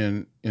of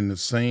being in the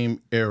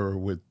same era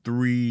with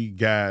 3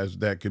 guys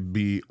that could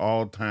be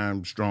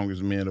all-time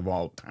strongest men of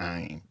all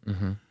time.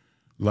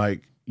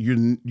 Like, you're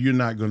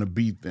not going to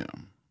beat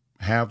them.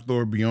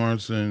 Hafthor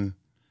Bjornsson,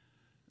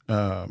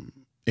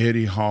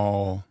 Eddie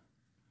Hall,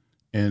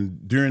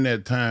 and during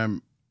that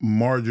time,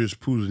 Marjorie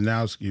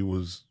Puzanowski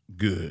was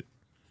good.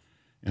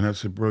 And I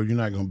said, bro, you're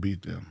not going to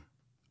beat them.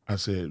 I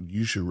said,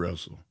 you should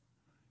wrestle.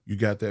 You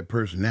got that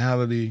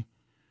personality.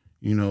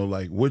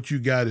 Like what you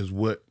got is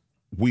what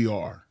we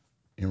are.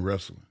 in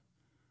wrestling.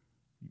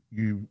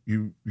 You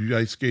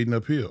like skating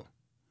uphill.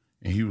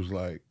 And he was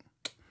like,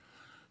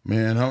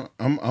 man,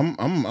 I'm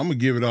gonna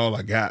give it all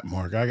I got,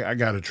 Mark. I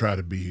gotta try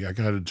to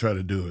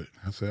do it.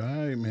 I said,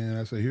 all right, man.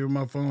 I said, here's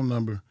my phone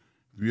number.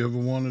 If you ever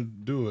want to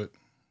do it,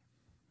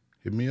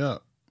 hit me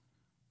up.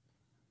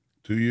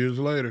 2 years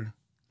later,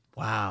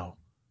 wow,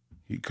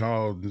 he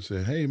called and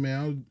said, hey,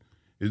 man,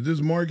 is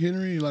this Mark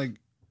Henry? Like,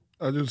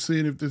 I was just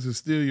seeing if this is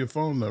still your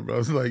phone number. I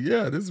was like,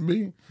 yeah, this is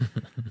me.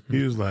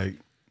 He was like,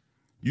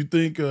 you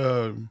think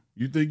you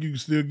can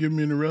still get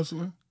me into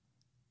wrestling?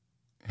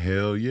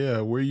 Hell yeah.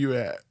 Where you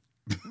at?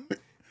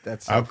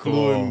 that's so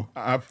cool.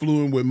 I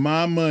flew in with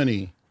my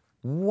money.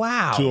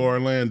 Wow. To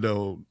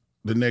Orlando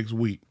the next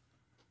week.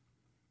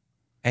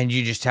 And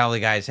you just tell the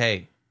guys,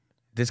 hey,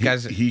 this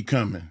guy's he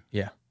coming.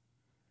 Yeah.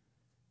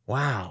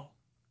 Wow.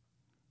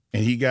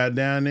 And he got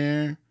down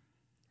there,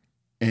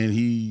 and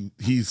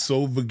he's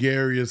so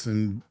gregarious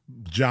and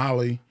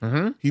jolly.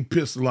 Mm-hmm. He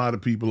pissed a lot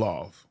of people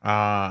off.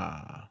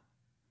 Ah.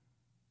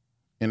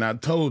 And I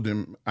told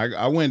him,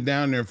 I went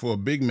down there for a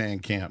big man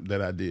camp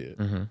that I did.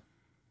 Mm-hmm.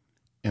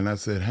 And I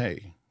said,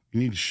 hey, you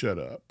need to shut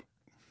up.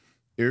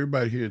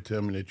 Everybody here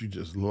tell me that you're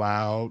just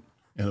loud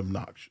and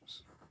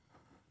obnoxious.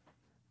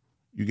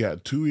 You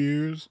got 2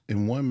 ears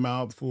and 1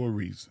 mouth for a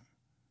reason.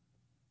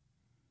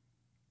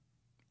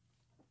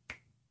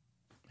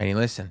 And he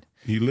listened.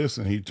 He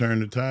listened. He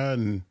turned the tide,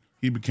 and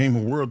he became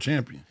a world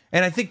champion.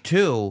 And I think,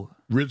 too,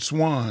 Rich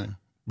Swann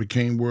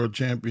became world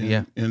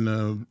champion in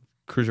the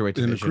cruiserweight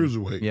division. In the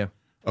cruiserweight. Yeah.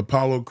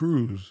 Apollo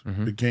Crews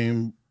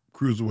became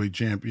cruiserweight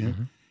champion.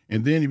 Mm-hmm.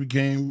 And then he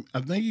became,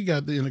 I think he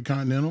got the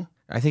Intercontinental.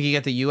 I think he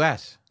got the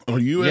U.S. Oh,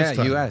 U.S.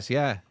 title. U.S.,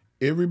 yeah.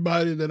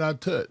 Everybody that I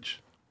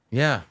touch.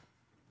 Yeah.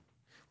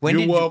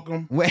 You're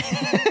welcome. When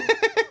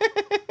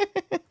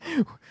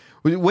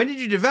did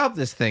you develop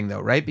this thing, though,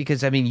 right?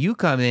 Because, I mean, you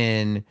come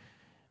in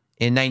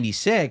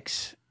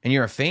 96, and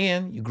you're a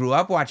fan. You grew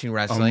up watching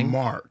wrestling. A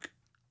mark.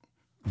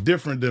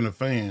 Different than a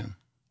fan.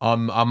 A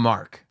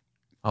mark.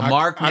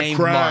 Named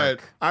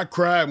Mark. I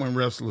cried when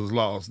wrestlers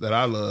lost that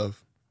I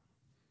love.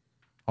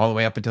 All the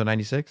way up until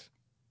 96?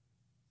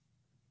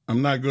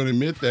 I'm not going to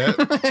admit that,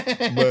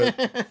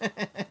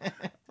 but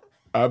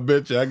I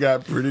bet you I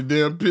got pretty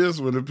damn pissed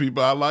when the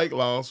people I like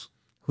lost.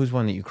 Who's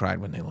one that you cried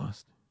when they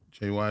lost?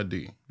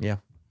 JYD. Yeah.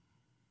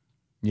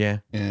 Yeah.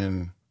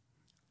 And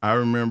I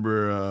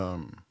remember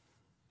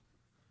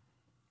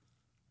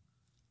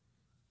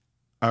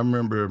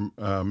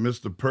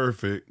Mr.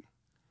 Perfect,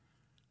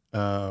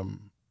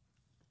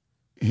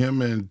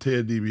 him and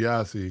Ted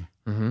DiBiase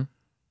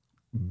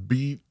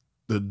beat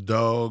the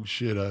dog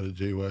shit out of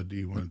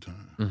JYD one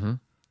time. Mm-hmm.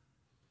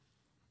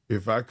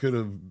 If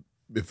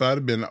I'd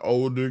have been an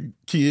older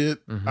kid,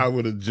 I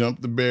would have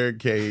jumped the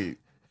barricade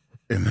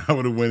and I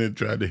would have went and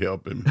tried to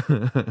help him.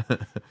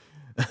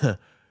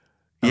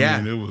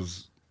 I mean, it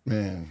was,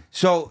 man.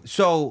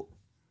 So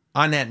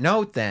on that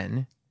note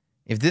then,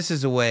 if this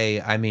is a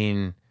way, I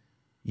mean,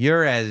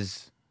 you're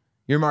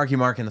Marky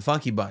Mark in the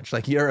Funky Bunch.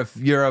 Like you're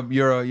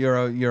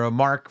a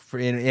Mark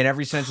in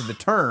every sense of the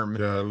term.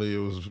 Golly, it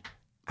was,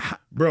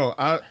 bro.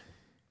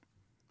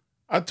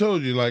 I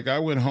told you, like I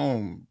went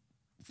home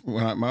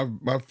when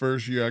my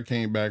first year. I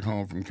came back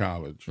home from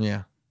college.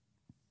 Yeah,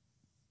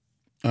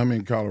 I'm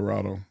in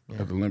Colorado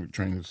at the Olympic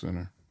Training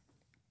Center.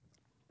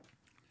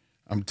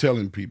 I'm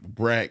telling people,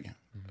 bragging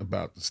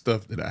about the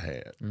stuff that I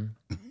had.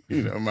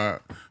 You know,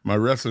 my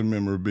wrestling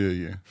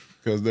memorabilia,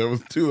 because there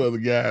was 2 other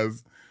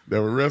guys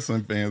that were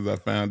wrestling fans, I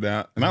found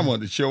out, and I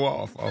wanted to show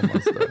off all my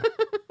stuff.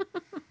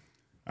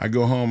 I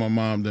go home, my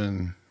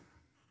mom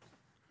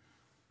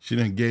she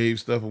done gave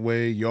stuff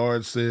away,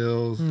 yard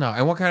sales. No,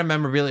 and what kind of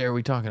memorabilia are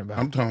we talking about?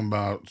 I'm talking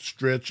about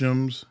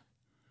Stretch'ems.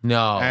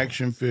 No.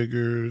 Action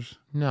figures.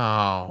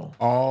 No.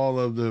 All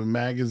of the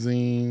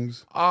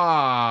magazines.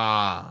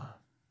 Ah.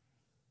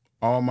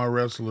 All my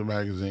wrestler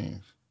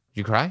magazines. Did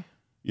you cry?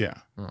 Yeah.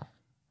 Oh,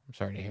 I'm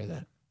sorry to hear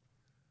that.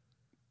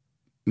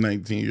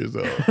 19 years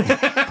old.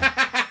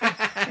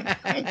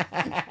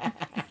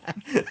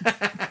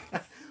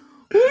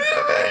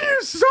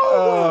 You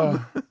sold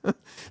them.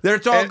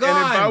 It's all gone.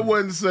 And if I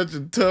wasn't such a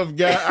tough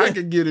guy, I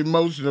could get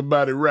emotional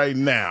about it right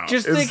now.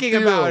 Just thinking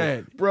about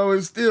it. Bro,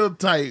 it's still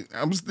tight.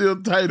 I'm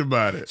still tight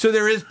about it. So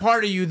there is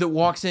part of you that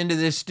walks into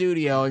this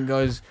studio and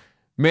goes,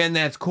 man,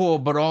 that's cool,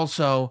 but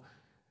also,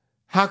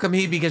 how come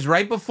because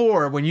right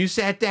before, when you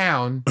sat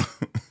down,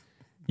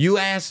 you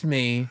asked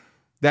me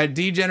that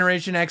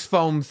D-Generation X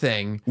foam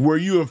thing. Were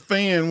you a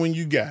fan when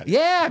you got it?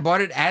 Yeah, I bought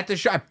it at the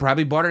shop. I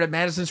probably bought it at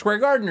Madison Square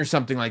Garden or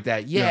something like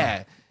that.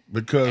 Yeah.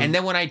 And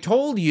then when I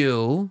told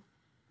you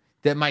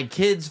that my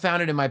kids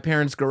found it in my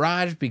parents'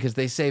 garage because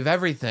they save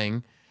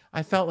everything,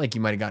 I felt like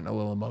you might have gotten a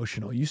little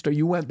emotional.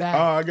 You went back.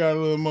 Oh, I got a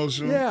little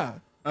emotional. Yeah.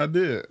 I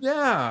did.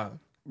 Yeah.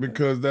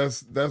 Because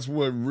that's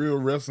what real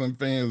wrestling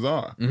fans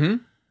are. Mm-hmm.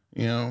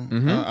 You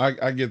know,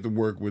 I get to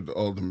work with the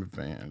Ultimate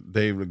Fan,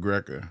 Dave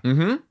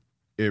LaGreca,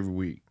 every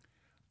week.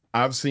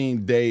 I've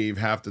seen Dave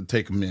have to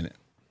take a minute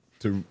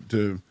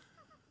to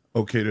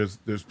okay,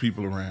 there's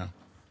people around.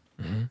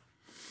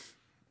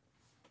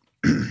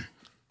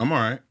 I'm all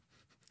right.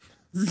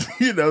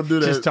 You know, do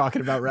that. Just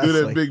talking about Do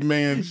wrestling. that big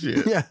man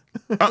shit. Yeah.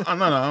 No,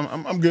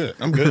 I'm good.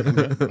 I'm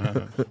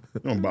good.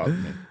 Don't bother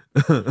me.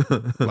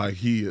 Like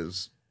he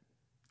is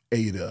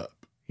ate up.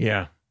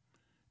 Yeah.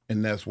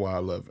 And that's why I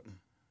love him.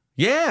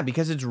 Yeah,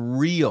 because it's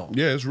real.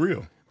 Yeah, it's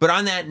real. But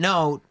on that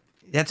note,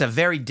 that's a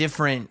very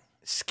different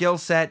skill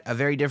set, a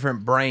very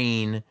different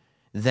brain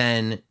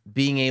than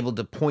being able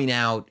to point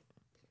out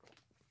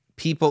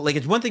people. Like,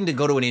 it's one thing to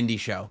go to an indie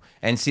show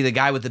and see the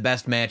guy with the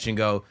best match and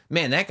go,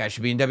 man, that guy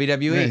should be in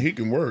WWE. Man, he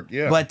can work,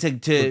 yeah. But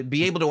to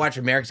be able to watch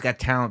America's Got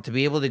Talent, to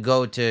be able to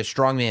go to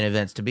strongman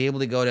events, to be able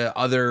to go to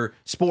other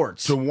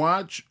sports. To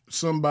watch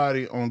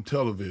somebody on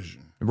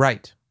television.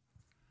 Right.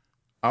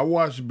 I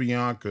watched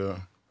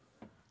Bianca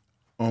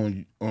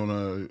on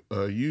a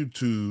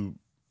YouTube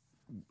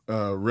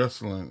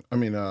wrestling,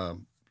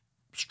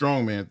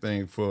 strongman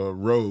thing for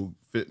Rogue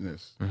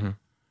Fitness. Mm-hmm.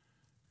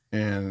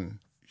 And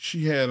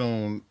she had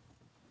on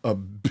a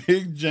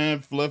big,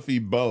 giant, fluffy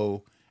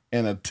bow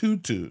and a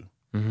tutu.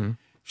 Mm-hmm.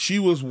 She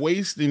was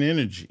wasting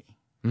energy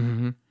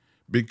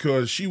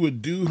because she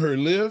would do her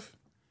lift,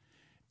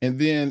 and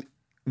then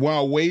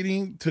while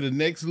waiting to the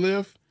next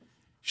lift,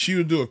 she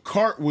would do a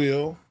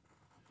cartwheel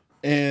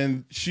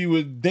and she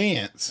would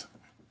dance.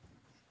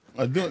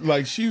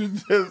 Like she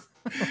was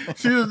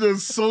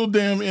just so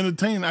damn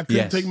entertaining. I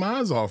couldn't take my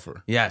eyes off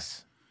her.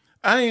 Yes.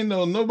 I ain't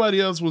know nobody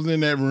else was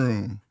in that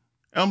room.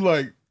 I'm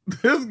like,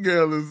 this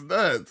girl is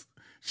nuts.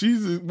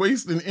 She's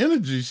wasting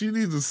energy. She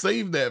needs to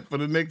save that for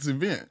the next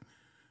event.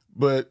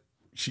 But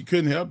she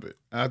couldn't help it.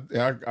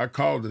 I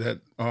called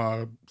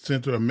her,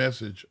 sent her a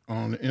message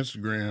on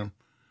Instagram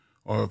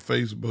or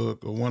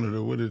Facebook or one of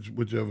the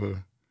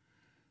whichever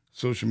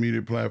social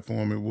media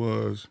platform it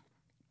was.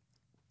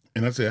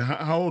 And I said,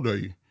 how old are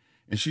you?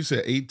 And she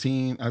said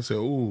 18. I said,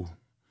 ooh.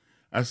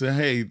 I said,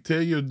 hey,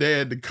 tell your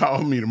dad to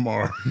call me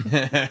tomorrow.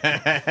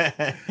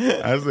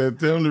 I said,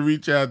 tell him to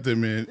reach out to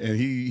me.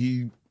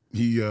 And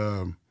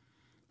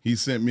he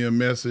sent me a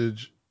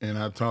message, and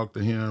I talked to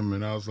him,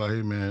 and I was like,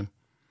 hey, man,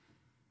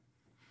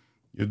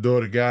 your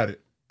daughter got it.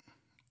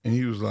 And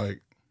he was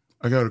like,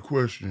 I got a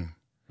question.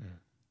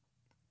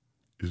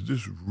 Is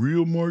this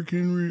real Mark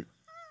Henry?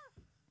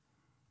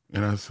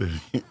 And I said,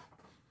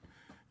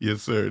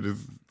 yes, sir, this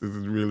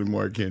is really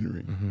Mark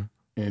Henry. Mm-hmm.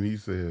 And he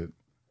said,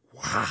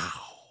 wow.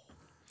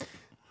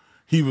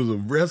 He was a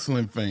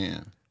wrestling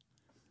fan.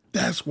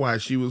 That's why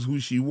she was who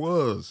she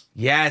was.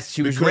 Yes,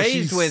 she was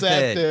raised with it. She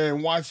sat there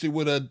and watched it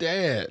with her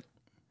dad.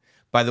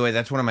 By the way,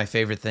 that's one of my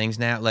favorite things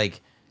now.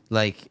 Like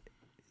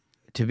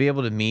to be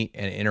able to meet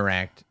and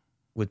interact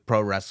with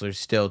pro wrestlers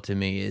still, to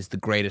me, is the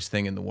greatest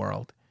thing in the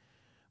world.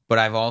 But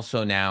I've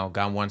also now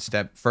gone one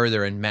step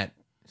further and met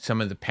some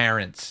of the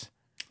parents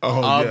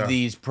of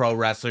these pro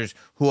wrestlers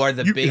who are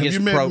the biggest. Have you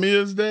met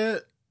Mia's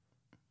dad?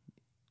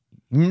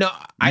 No,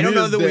 I don't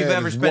know that we've dad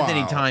ever is spent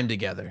any wild. time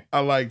together. I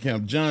like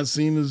him. John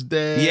Cena's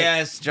dad.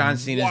 Yes, John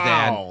Cena's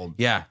dad.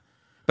 Yeah.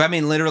 But I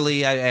mean,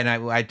 literally,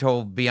 I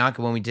told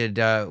Bianca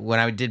when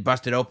I did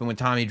Busted Open with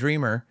Tommy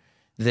Dreamer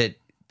that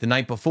the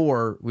night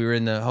before we were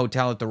in the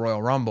hotel at the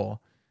Royal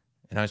Rumble,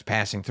 and I was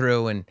passing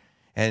through,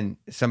 and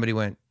somebody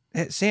went,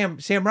 hey, Sam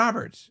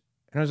Roberts.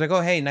 And I was like,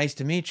 oh, hey, nice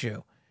to meet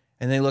you.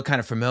 And they look kind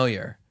of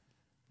familiar.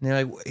 And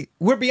they're like,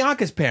 we're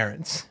Bianca's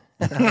parents.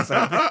 And I was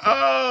like,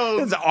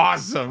 that's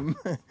awesome.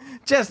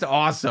 Just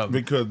awesome.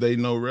 Because they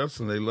know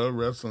wrestling. They love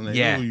wrestling. They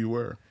know who you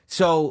were.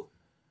 So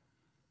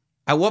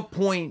at what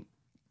point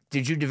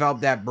did you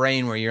develop that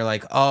brain where you're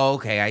like, oh,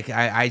 okay,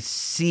 I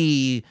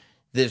see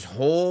this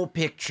whole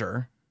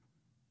picture,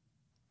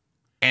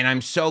 and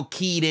I'm so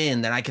keyed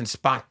in that I can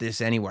spot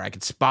this anywhere. I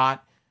could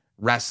spot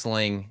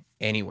wrestling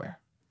anywhere.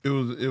 It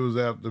was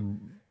after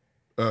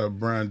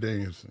Bryan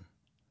Danielson.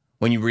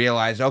 When you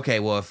realize, okay,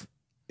 well,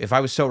 if I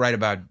was so right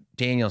about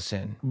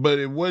Danielson. But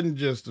it wasn't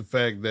just the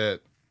fact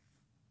that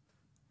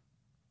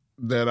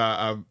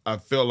I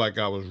felt like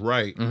I was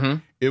right. Mm-hmm.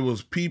 It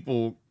was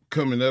people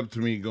coming up to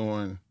me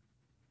going,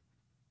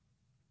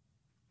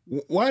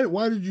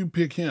 why did you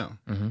pick him?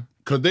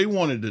 Because they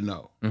wanted to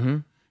know. Mm-hmm.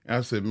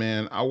 I said,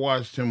 man, I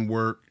watched him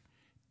work,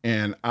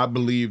 and I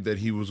believed that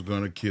he was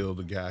going to kill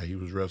the guy he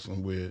was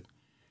wrestling with.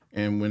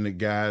 And when the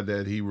guy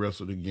that he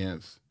wrestled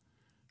against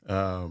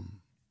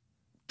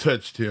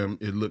touched him,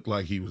 it looked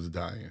like he was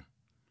dying.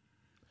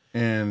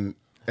 And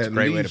at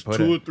least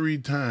 2 or 3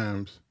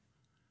 times,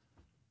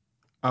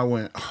 I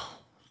went, oh,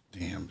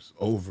 damn, it's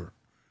over.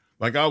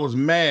 Like, I was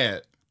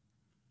mad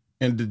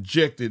and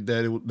dejected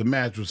that the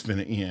match was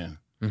finna end.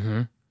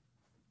 Mm-hmm.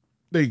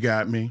 They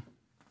got me.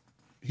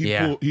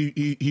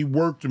 He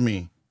worked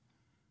me.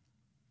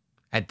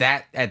 At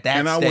that and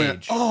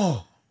stage.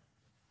 I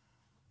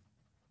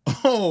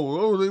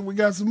went, we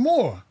got some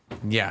more.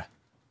 Yeah.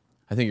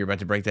 I think you're about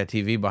to break that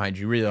TV behind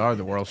you. You really are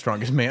the world's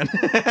strongest man.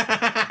 Hot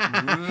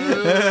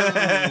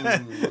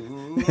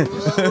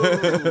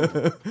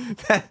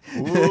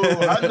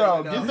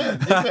dog,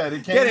 get that.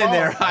 It came get in off.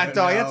 there, hot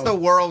dog. That's the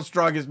world's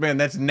strongest man.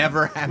 That's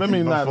never happened. Let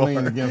me not before.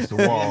 lean against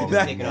the wall.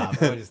 Take it off.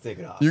 Just take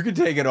it off. You can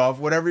take it off.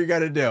 Whatever you got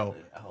to do.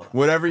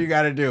 Whatever you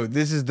got to do.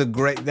 This is the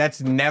great. That's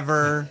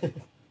never.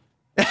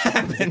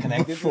 happened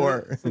Connected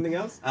before. to something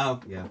else? Oh,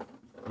 yeah.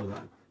 Hold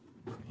on.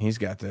 He's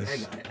got this.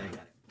 I got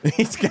it.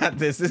 He's got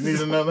this. This Need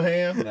is another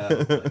hand? No,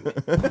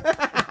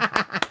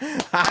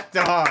 hot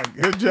dog.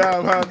 Good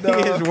job, hot He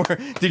is dog.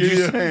 Did Give you?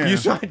 you a hand. You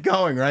saw it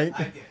going, right?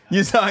 I did.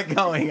 You saw it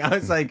going. I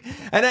was like,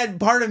 and then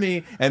part of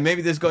me, and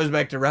maybe this goes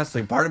back to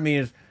wrestling. Part of me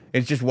is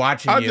just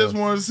watching I you. just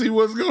want to see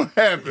what's going to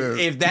happen.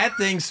 If that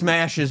thing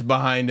smashes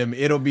behind him,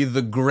 it'll be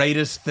the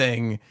greatest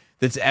thing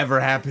that's ever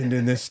happened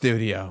in this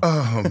studio.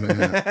 Oh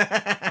man!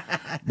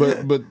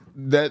 but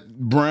that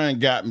Brian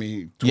got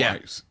me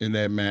twice in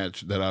that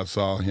match that I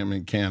saw him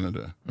in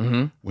Canada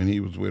when he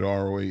was with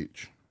ROH,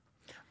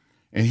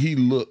 and he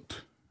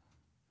looked.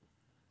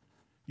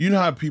 You know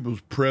how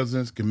people's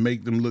presence can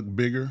make them look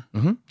bigger?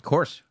 Of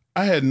course.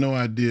 I had no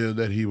idea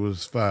that he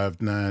was 5'9",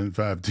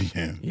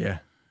 5'10". Yeah.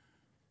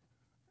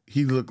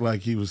 He looked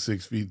like he was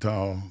 6 feet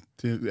tall,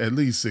 at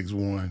least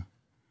 6'1".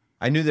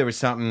 I knew there was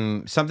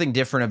something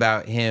different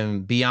about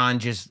him beyond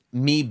just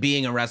me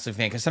being a wrestling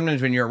fan. Because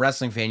sometimes when you're a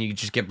wrestling fan, you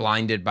just get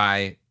blinded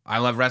by, I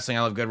love wrestling,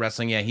 I love good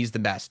wrestling. Yeah, he's the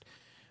best.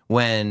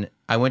 When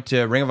I went to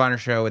a Ring of Honor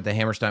show at the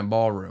Hammerstein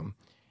Ballroom,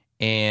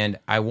 and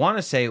I want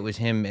to say it was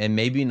him and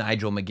maybe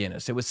Nigel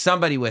McGuinness. It was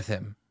somebody with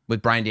him,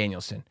 with Bryan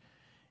Danielson.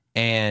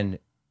 And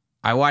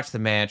I watched the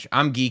match.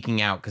 I'm geeking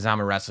out because I'm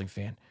a wrestling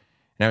fan.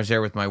 And I was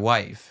there with my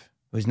wife,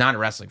 who's not a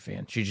wrestling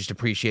fan. She just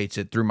appreciates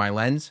it through my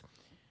lens.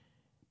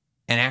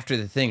 And after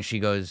the thing, she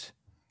goes,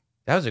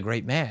 that was a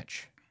great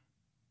match.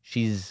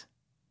 She's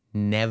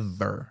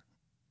never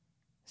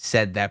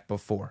said that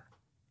before.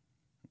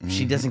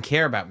 She doesn't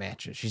care about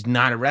matches. She's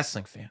not a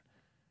wrestling fan.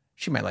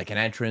 She might like an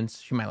entrance.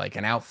 She might like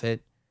an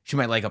outfit. She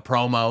might like a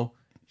promo.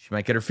 She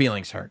might get her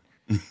feelings hurt.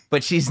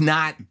 But she's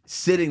not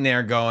sitting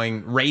there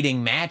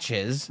rating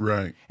matches.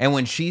 Right. And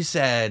when she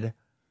said,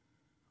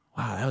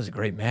 wow, that was a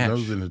great match. That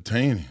was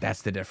entertaining.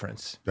 That's the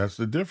difference. That's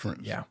the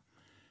difference. Yeah.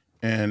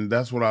 And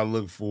that's what I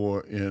look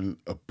for in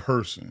a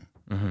person.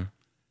 And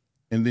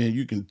then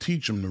you can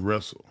teach them to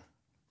wrestle.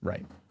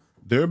 Right.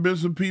 There have been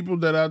some people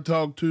that I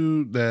talked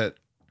to that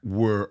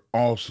were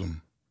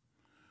awesome,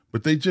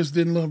 but they just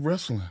didn't love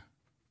wrestling.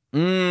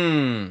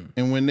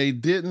 And when they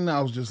didn't, I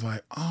was just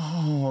like,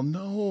 oh,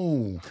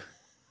 no.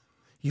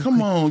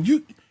 Come on.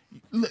 You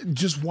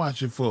just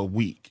watch it for a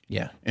week.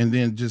 Yeah. And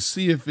then just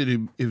see if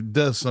it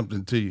does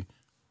something to you.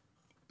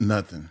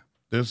 Nothing.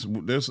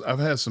 I've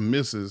had some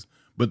misses,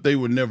 but they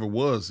were never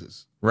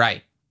was's.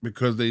 Right.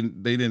 Because they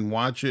didn't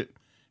watch it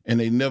and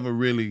they never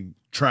really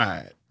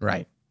tried.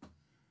 Right.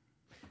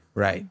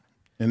 Right.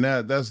 And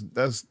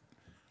that's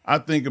I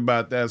think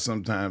about that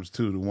sometimes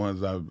too, the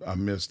ones I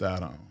missed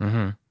out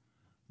on.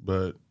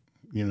 But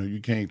you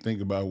can't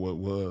think about what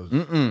was.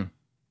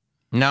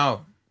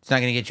 No, it's not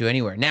going to get you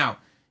anywhere. Now,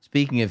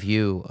 speaking of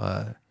you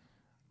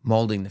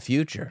molding the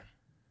future,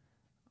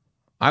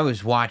 I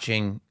was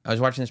watching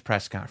this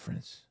press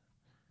conference.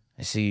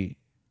 I see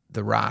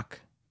The Rock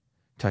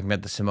talking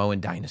about the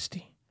Samoan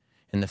dynasty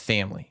and the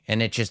family,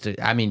 and it's just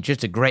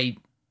a great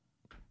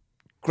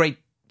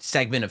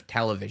segment of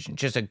television,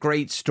 just a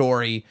great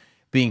story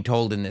being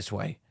told in this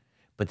way.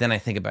 But then I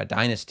think about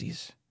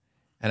dynasties,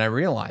 and I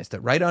realize that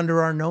right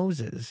under our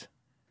noses,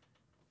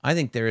 I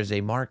think there is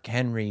a Mark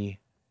Henry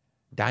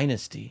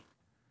dynasty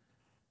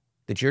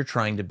that you're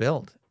trying to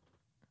build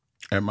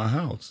At my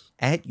house.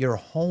 at your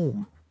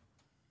home.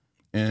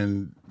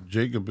 And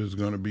Jacob is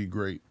going to be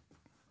great.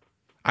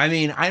 I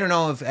mean, I don't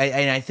know if,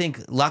 and I think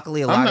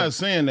luckily I'm not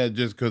saying that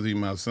just because he's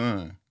my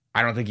son,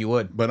 I don't think you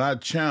would. but I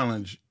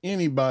challenge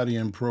anybody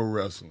in pro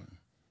wrestling.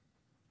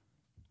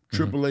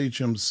 Triple H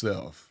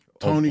himself,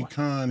 Tony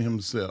Khan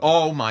himself.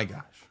 Oh my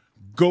gosh.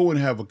 Go and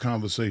have a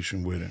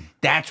conversation with him.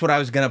 That's what I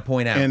was going to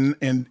point out.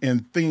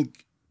 And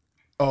think,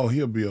 oh,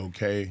 he'll be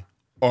okay.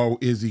 Or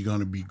is he going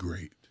to be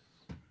great?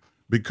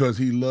 Because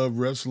he loved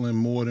wrestling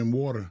more than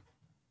water.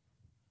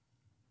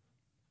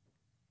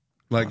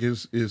 Like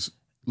it's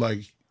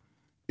like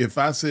if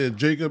I said,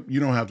 Jacob, you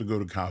don't have to go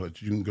to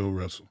college. You can go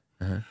wrestle.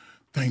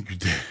 Thank you,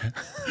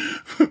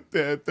 Dad.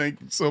 Dad,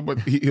 thank you so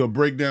much. He'll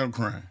break down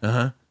crying.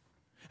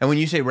 And when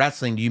you say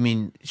wrestling, do you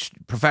mean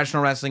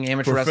professional wrestling,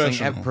 amateur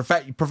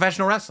wrestling,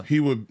 professional wrestling? He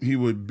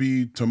would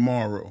be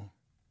tomorrow.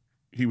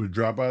 He would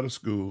drop out of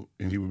school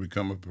and he would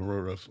become a pro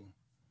wrestler.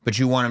 But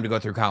you want him to go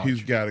through college?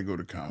 He's got to go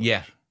to college.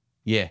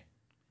 Yeah.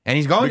 And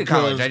he's going to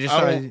college. I just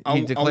saw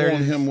he declared. I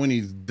want him when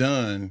he's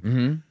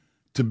done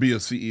to be a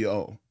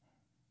CEO.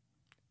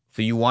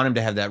 So you want him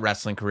to have that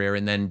wrestling career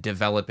and then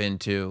develop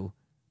into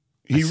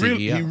a He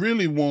CEO.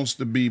 really wants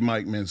to be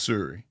Mike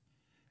Mansouri.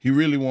 He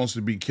really wants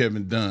to be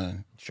Kevin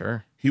Dunn.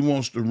 Sure. He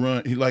wants to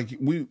run.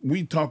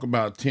 We talk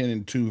about 10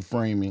 and 2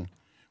 framing.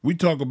 We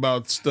talk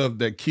about stuff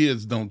that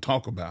kids don't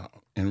talk about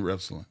in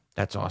wrestling.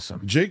 That's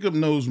awesome. Jacob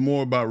knows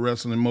more about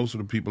wrestling than most of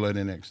the people at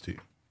NXT.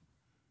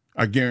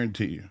 I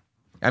guarantee you.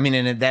 I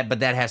mean, but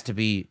that has to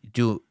be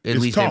due at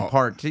It's least taught. in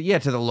part to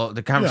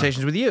the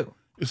conversations with you.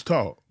 It's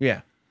taught.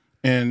 Yeah.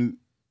 And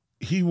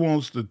he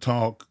wants to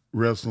talk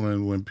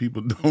wrestling when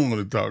people don't want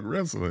to talk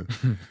wrestling.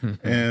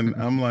 And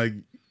I'm like,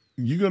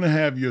 you're going to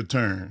have your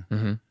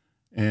turn.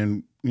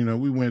 And,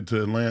 we went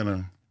to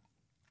Atlanta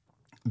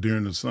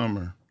during the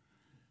summer,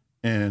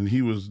 and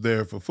he was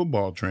there for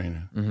football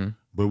training. Mm-hmm.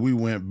 But we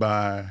went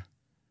by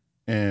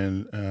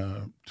and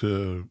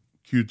to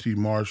QT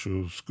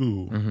Marshall's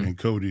school and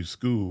Cody's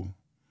school,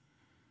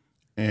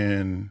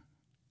 and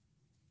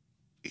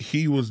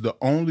he was the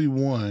only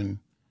one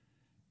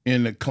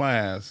in the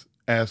class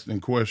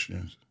asking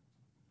questions.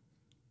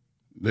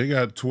 They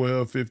got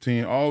 12,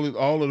 15, all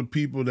of the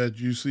people that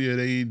you see at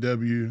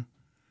AEW,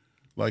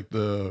 like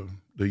the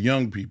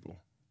young people,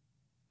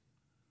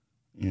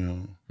 you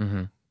know.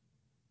 Mm-hmm.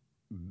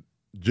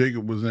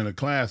 Jacob was in a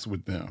class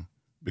with them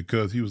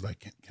because he was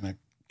like, can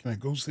I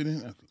go sit in?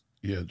 I said,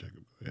 yeah,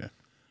 Jacob, yeah.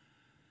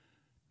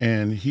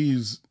 And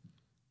he's,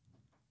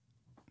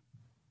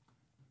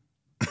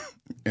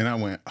 and I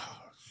went, oh,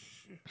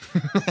 shit.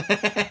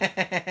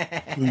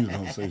 Please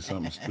don't say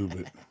something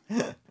stupid.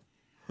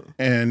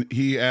 And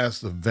he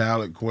asked a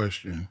valid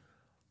question.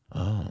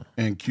 Oh.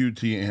 And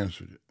QT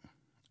answered it.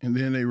 And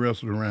then they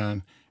wrestled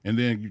around, and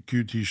then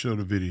QT showed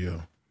a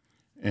video.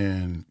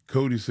 And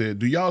Cody said,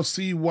 do y'all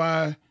see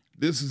why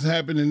this is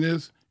happening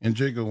this? And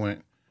Jacob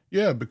went,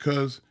 yeah,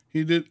 because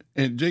he did.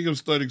 And Jacob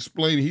started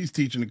explaining he's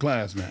teaching the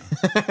class now.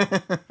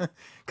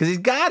 Because he's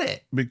got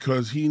it.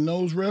 Because he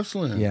knows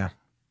wrestling. Yeah.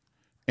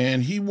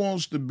 And he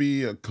wants to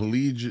be a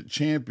collegiate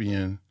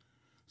champion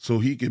so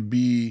he could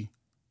be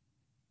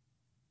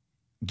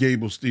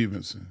Gable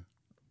Stevenson.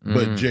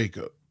 But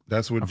Jacob.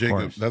 That's what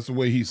Jacob, that's the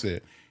way he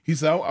said. He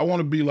said, I want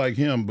to be like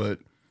him, but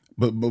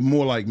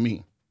more like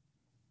me.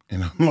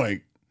 And I'm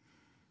like,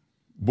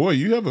 boy,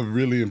 you have a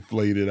really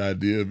inflated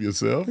idea of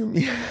yourself. And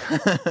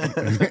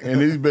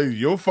it's basically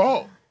your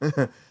fault.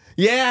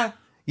 Yeah.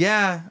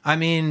 I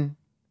mean,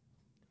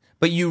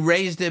 but you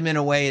raised him in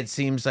a way, it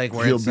seems like,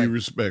 where he'll it's be like,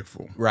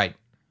 respectful. right.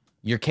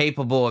 You're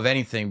capable of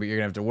anything, but you're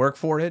going to have to work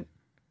for it.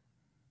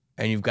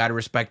 And you've got to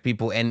respect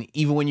people. And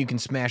even when you can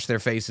smash their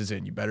faces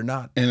in, you better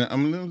not.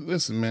 And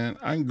listen, man,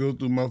 I can go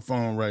through my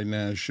phone right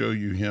now and show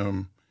you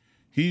him.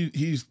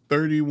 He's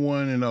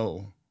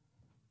 31-0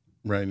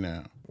 right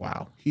now.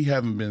 Wow. He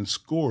haven't been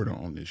scored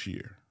on this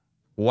year.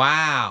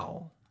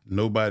 Wow.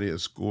 Nobody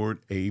has scored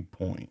a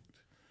point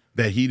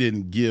that he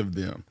didn't give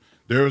them.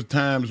 There was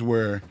times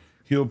where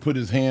he'll put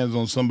his hands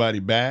on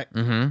somebody's back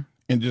and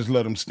just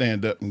let him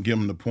stand up and give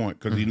him the point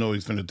because he knows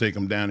he's going to take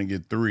him down and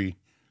get 2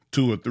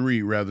 or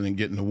 3 rather than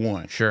getting the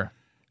 1. Sure.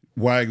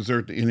 Why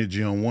exert the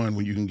energy on 1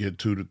 when you can get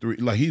 2 to 3?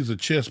 Like, he's a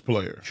chess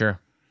player. Sure.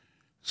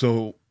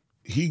 So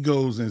he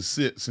goes and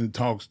sits and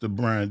talks to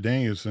Bryan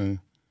Danielson.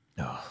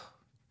 Oh.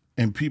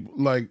 And people,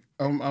 like,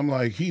 I'm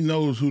like, he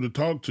knows who to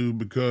talk to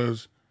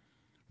because,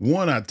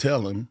 1, I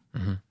tell him,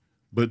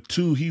 but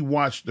 2, he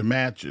watched the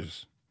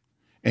matches.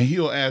 And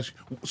he'll ask,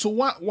 so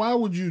why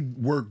would you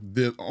work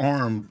the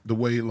arm the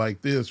way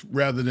like this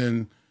rather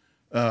than,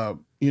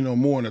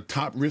 more in a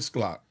top wrist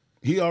lock?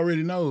 He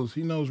already knows.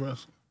 He knows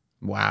wrestling.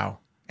 Wow.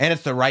 And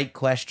it's the right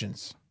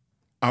questions.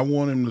 I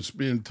want him to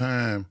spend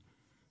time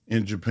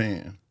in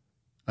Japan.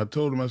 I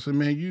told him, I said,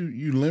 man,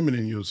 you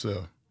limiting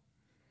yourself.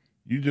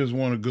 You just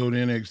want to go to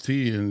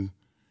NXT and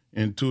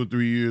in 2 or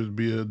 3 years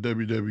be a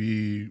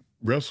WWE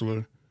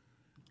wrestler.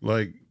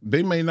 Like,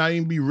 they may not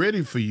even be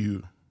ready for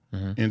you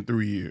in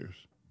 3 years.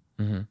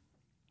 You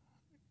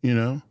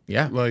know?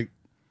 Yeah. Like,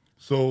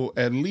 so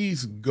at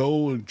least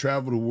go and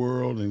travel the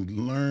world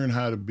and learn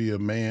how to be a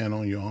man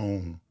on your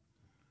own.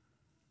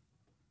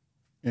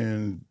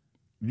 And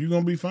you're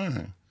going to be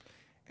fine.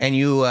 And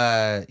you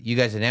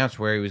guys announced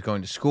where he was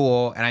going to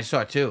school, and I saw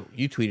it too.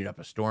 You tweeted up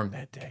a storm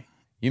that day.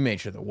 You made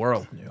sure the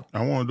world knew.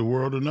 I wanted the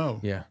world to know.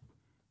 Yeah.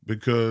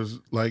 Because,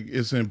 like,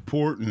 it's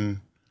important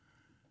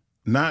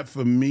not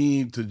for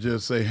me to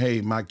just say,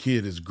 hey, my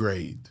kid is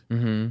great.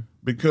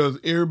 Because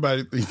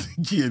everybody thinks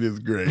the kid is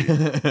great.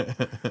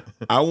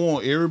 I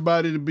want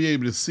everybody to be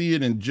able to see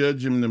it and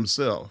judge him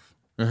themselves.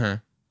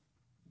 And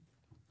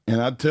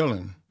I tell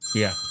him,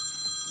 yeah.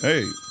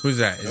 Hey. Who's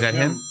that? Is that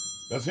him?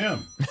 That's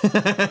him.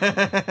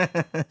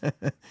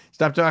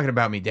 Stop talking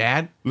about me,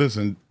 Dad.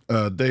 Listen,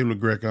 Dave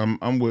LaGreca,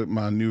 I'm with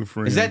my new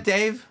friend. Is that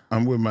Dave?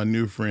 I'm with my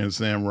new friend,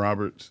 Sam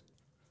Roberts.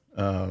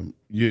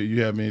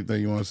 You have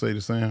anything you want to say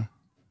to Sam?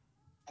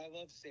 I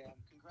love Sam.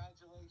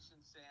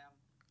 Congratulations, Sam.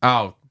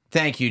 Oh,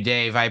 thank you,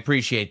 Dave. I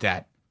appreciate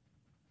that.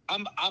 I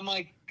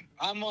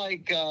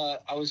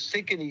was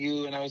thinking of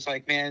you, and I was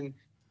like, man,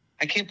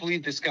 I can't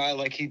believe this guy.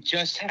 Like, he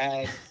just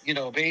had,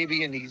 a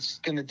baby, and he's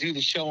gonna do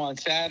the show on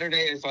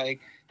Saturday. It's like,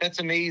 that's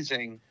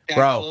amazing. That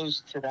Bro,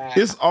 close to that.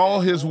 It's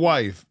all his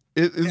wife.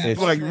 It's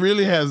like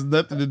really has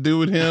nothing to do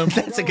with him.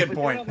 That's a good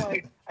point. I'm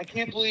like, I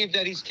can't believe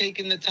that he's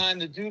taking the time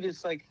to do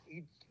this. Like,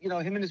 him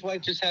and his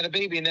wife just had a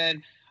baby, and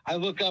then I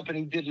look up and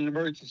he did an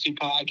emergency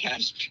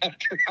podcast.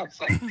 I was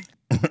like,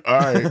 all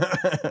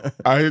right,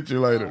 I'll hit you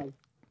later.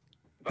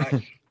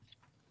 Bye.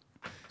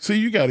 See,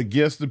 you got a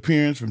guest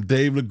appearance from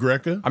Dave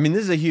LaGreca. I mean,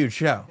 this is a huge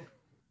show.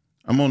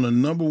 I'm on the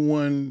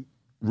 #1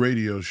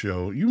 radio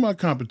show. You my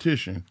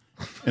competition,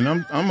 and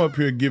I'm up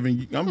here giving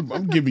you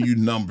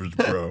numbers,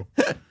 bro.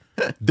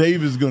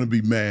 Dave is going to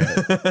be mad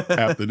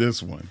after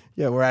this one.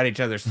 Yeah, we're at each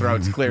other's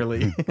throats,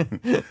 clearly.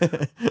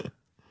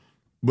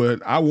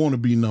 But I want to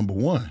be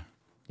 #1.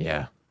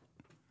 Yeah.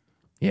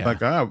 Yeah.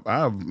 Like I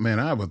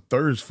have a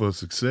thirst for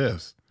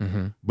success,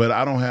 but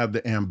I don't have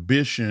the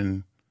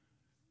ambition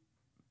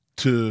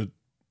to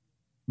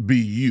be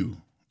you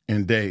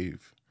and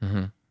Dave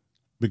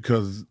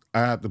because I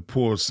have to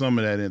pour some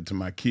of that into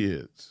my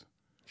kids.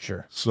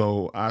 Sure.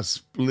 So I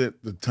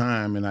split the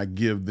time and I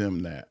give them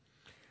that.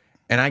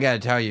 And I got to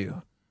tell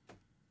you,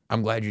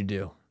 I'm glad you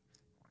do.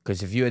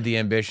 Because if you had the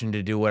ambition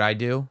to do what I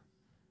do,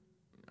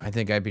 I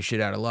think I'd be shit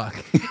out of luck.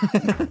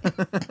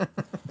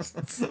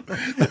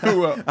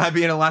 Well, I'd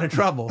be in a lot of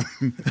trouble.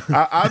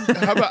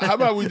 how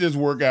about we just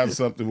work out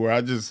something where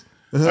I just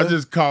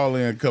call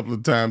in a couple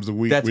of times a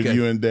week That's with good.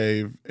 you and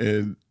Dave,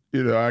 and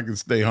I can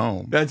stay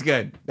home. That's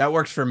good. That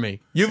works for me.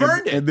 You've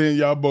earned it. And then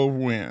y'all both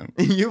win.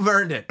 You've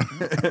earned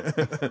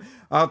it.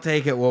 I'll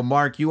take it. Well,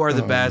 Mark, you are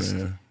the best.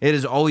 Man. It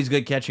is always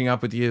good catching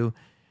up with you,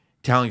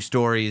 telling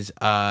stories.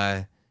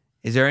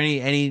 Is there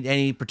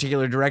any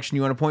particular direction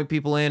you want to point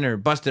people in, or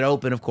Bust It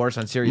Open, of course,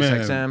 on Sirius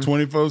XM?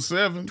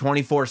 24/7.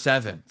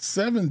 24/7.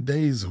 7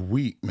 days a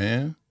week,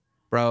 man.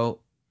 Bro,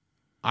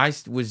 I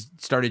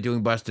started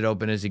doing Busted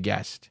Open as a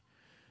guest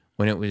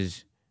when it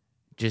was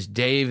just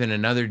Dave and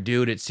another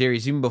dude at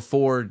Sirius, even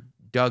before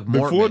Doug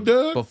Mortman. Before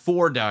Doug?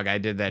 Before Doug, I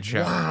did that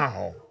show.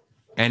 Wow.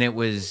 And it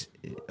was,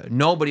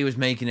 nobody was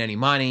making any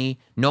money.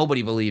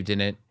 Nobody believed in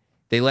it.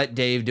 They let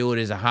Dave do it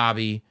as a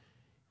hobby.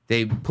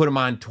 They put him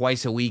on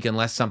twice a week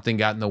unless something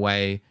got in the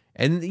way.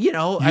 And, You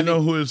know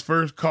who his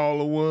first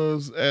caller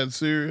was at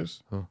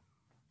Sirius?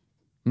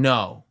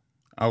 No.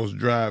 I was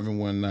driving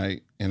one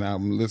night and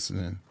I'm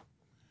listening,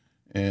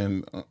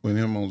 and with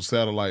him on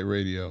satellite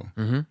radio,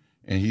 and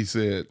he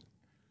said,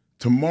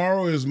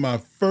 "Tomorrow is my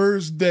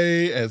first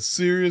day at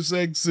Sirius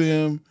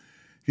XM."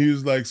 He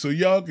was like, "So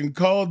y'all can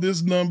call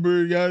this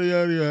number, yada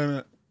yada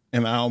yada,"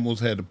 and I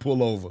almost had to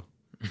pull over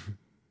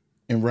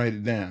and write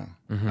it down.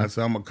 I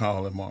said, "I'm gonna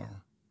call tomorrow,"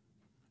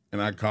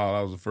 and I called.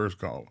 I was the first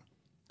caller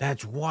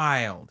That's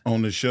wild.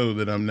 on the show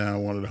that I'm now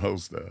one of the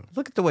hosts of.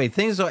 Look at the way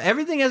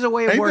everything has a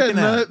way of Ain't that working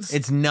out. nuts?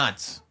 It's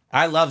nuts.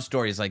 I love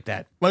stories like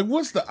that. Like,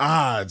 what's the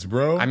odds,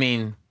 bro? I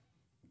mean,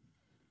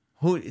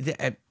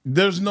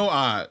 There's no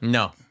odds.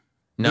 no.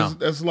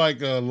 That's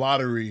like a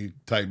lottery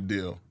type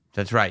deal.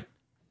 That's right.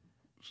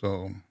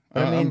 So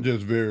I mean- I'm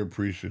just very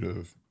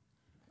appreciative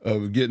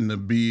of getting to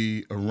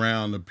be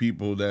around the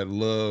people that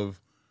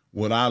love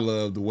what I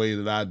love the way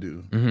that I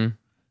do.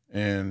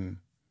 And,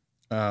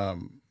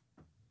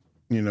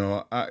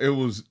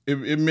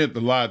 it meant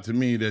a lot to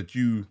me that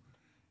you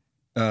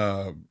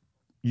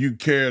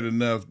cared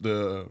enough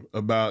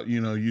about,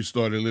 you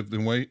started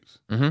lifting weights,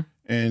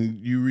 and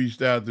you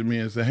reached out to me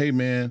and said, "Hey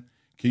man,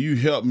 can you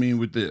help me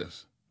with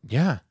this?"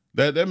 Yeah.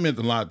 That meant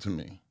a lot to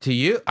me. To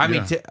you? I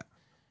mean, Yeah.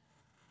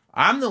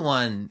 I'm the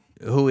one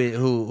who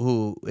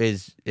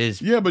is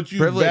Yeah, but you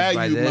privileged by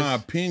value this. my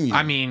opinion.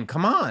 I mean,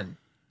 come on.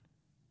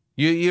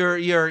 You're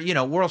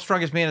World's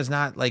Strongest Man is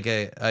not like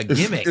a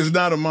gimmick. It's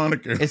not a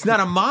moniker. It's not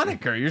a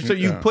moniker. You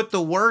Yeah. put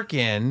the work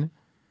in,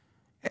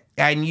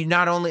 and you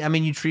not only, I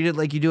mean, you treat it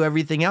like you do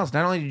everything else.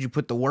 Not only did you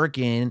put the work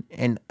in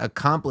and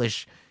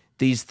accomplish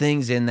these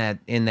things in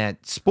that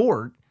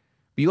sport,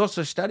 but you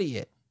also study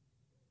it.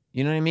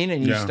 You know what I mean?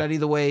 And you Yeah. study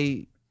the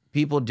way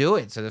people do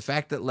it. So the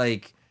fact that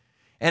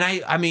and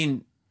I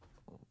mean,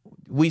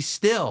 we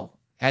still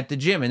at the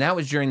gym, and that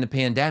was during the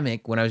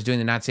pandemic when I was doing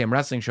the Notsam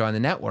Wrestling Show on the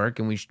network,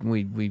 and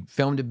we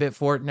filmed a bit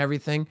for it and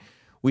everything.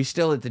 We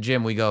still at the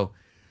gym, we go,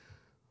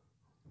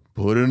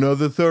 put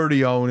another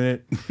 30 on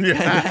it.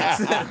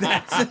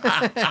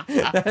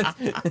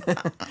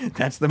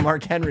 That's the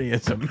Mark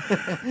Henryism.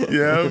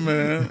 Yeah,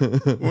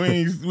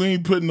 man. We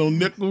ain't putting no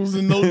nickels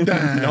and no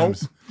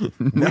dimes.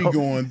 We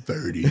going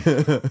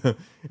 30.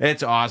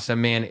 It's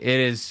awesome, man. It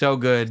is so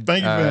good.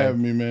 Thank you for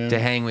having me, man. To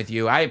hang with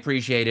you. I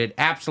appreciate it.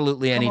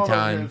 Absolutely Come on over here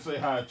anytime. and say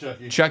hi,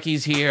 Chucky.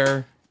 Chucky's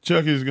here.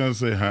 Chucky's gonna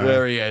say hi.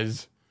 There he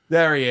is.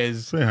 There he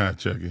is. Say hi,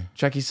 Chucky.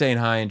 Chucky's saying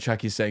hi and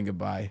Chucky's saying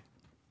goodbye.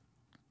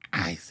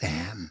 Hi,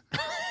 Sam.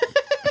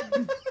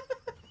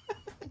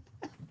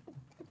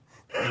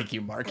 Thank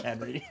you, Mark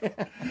Henry.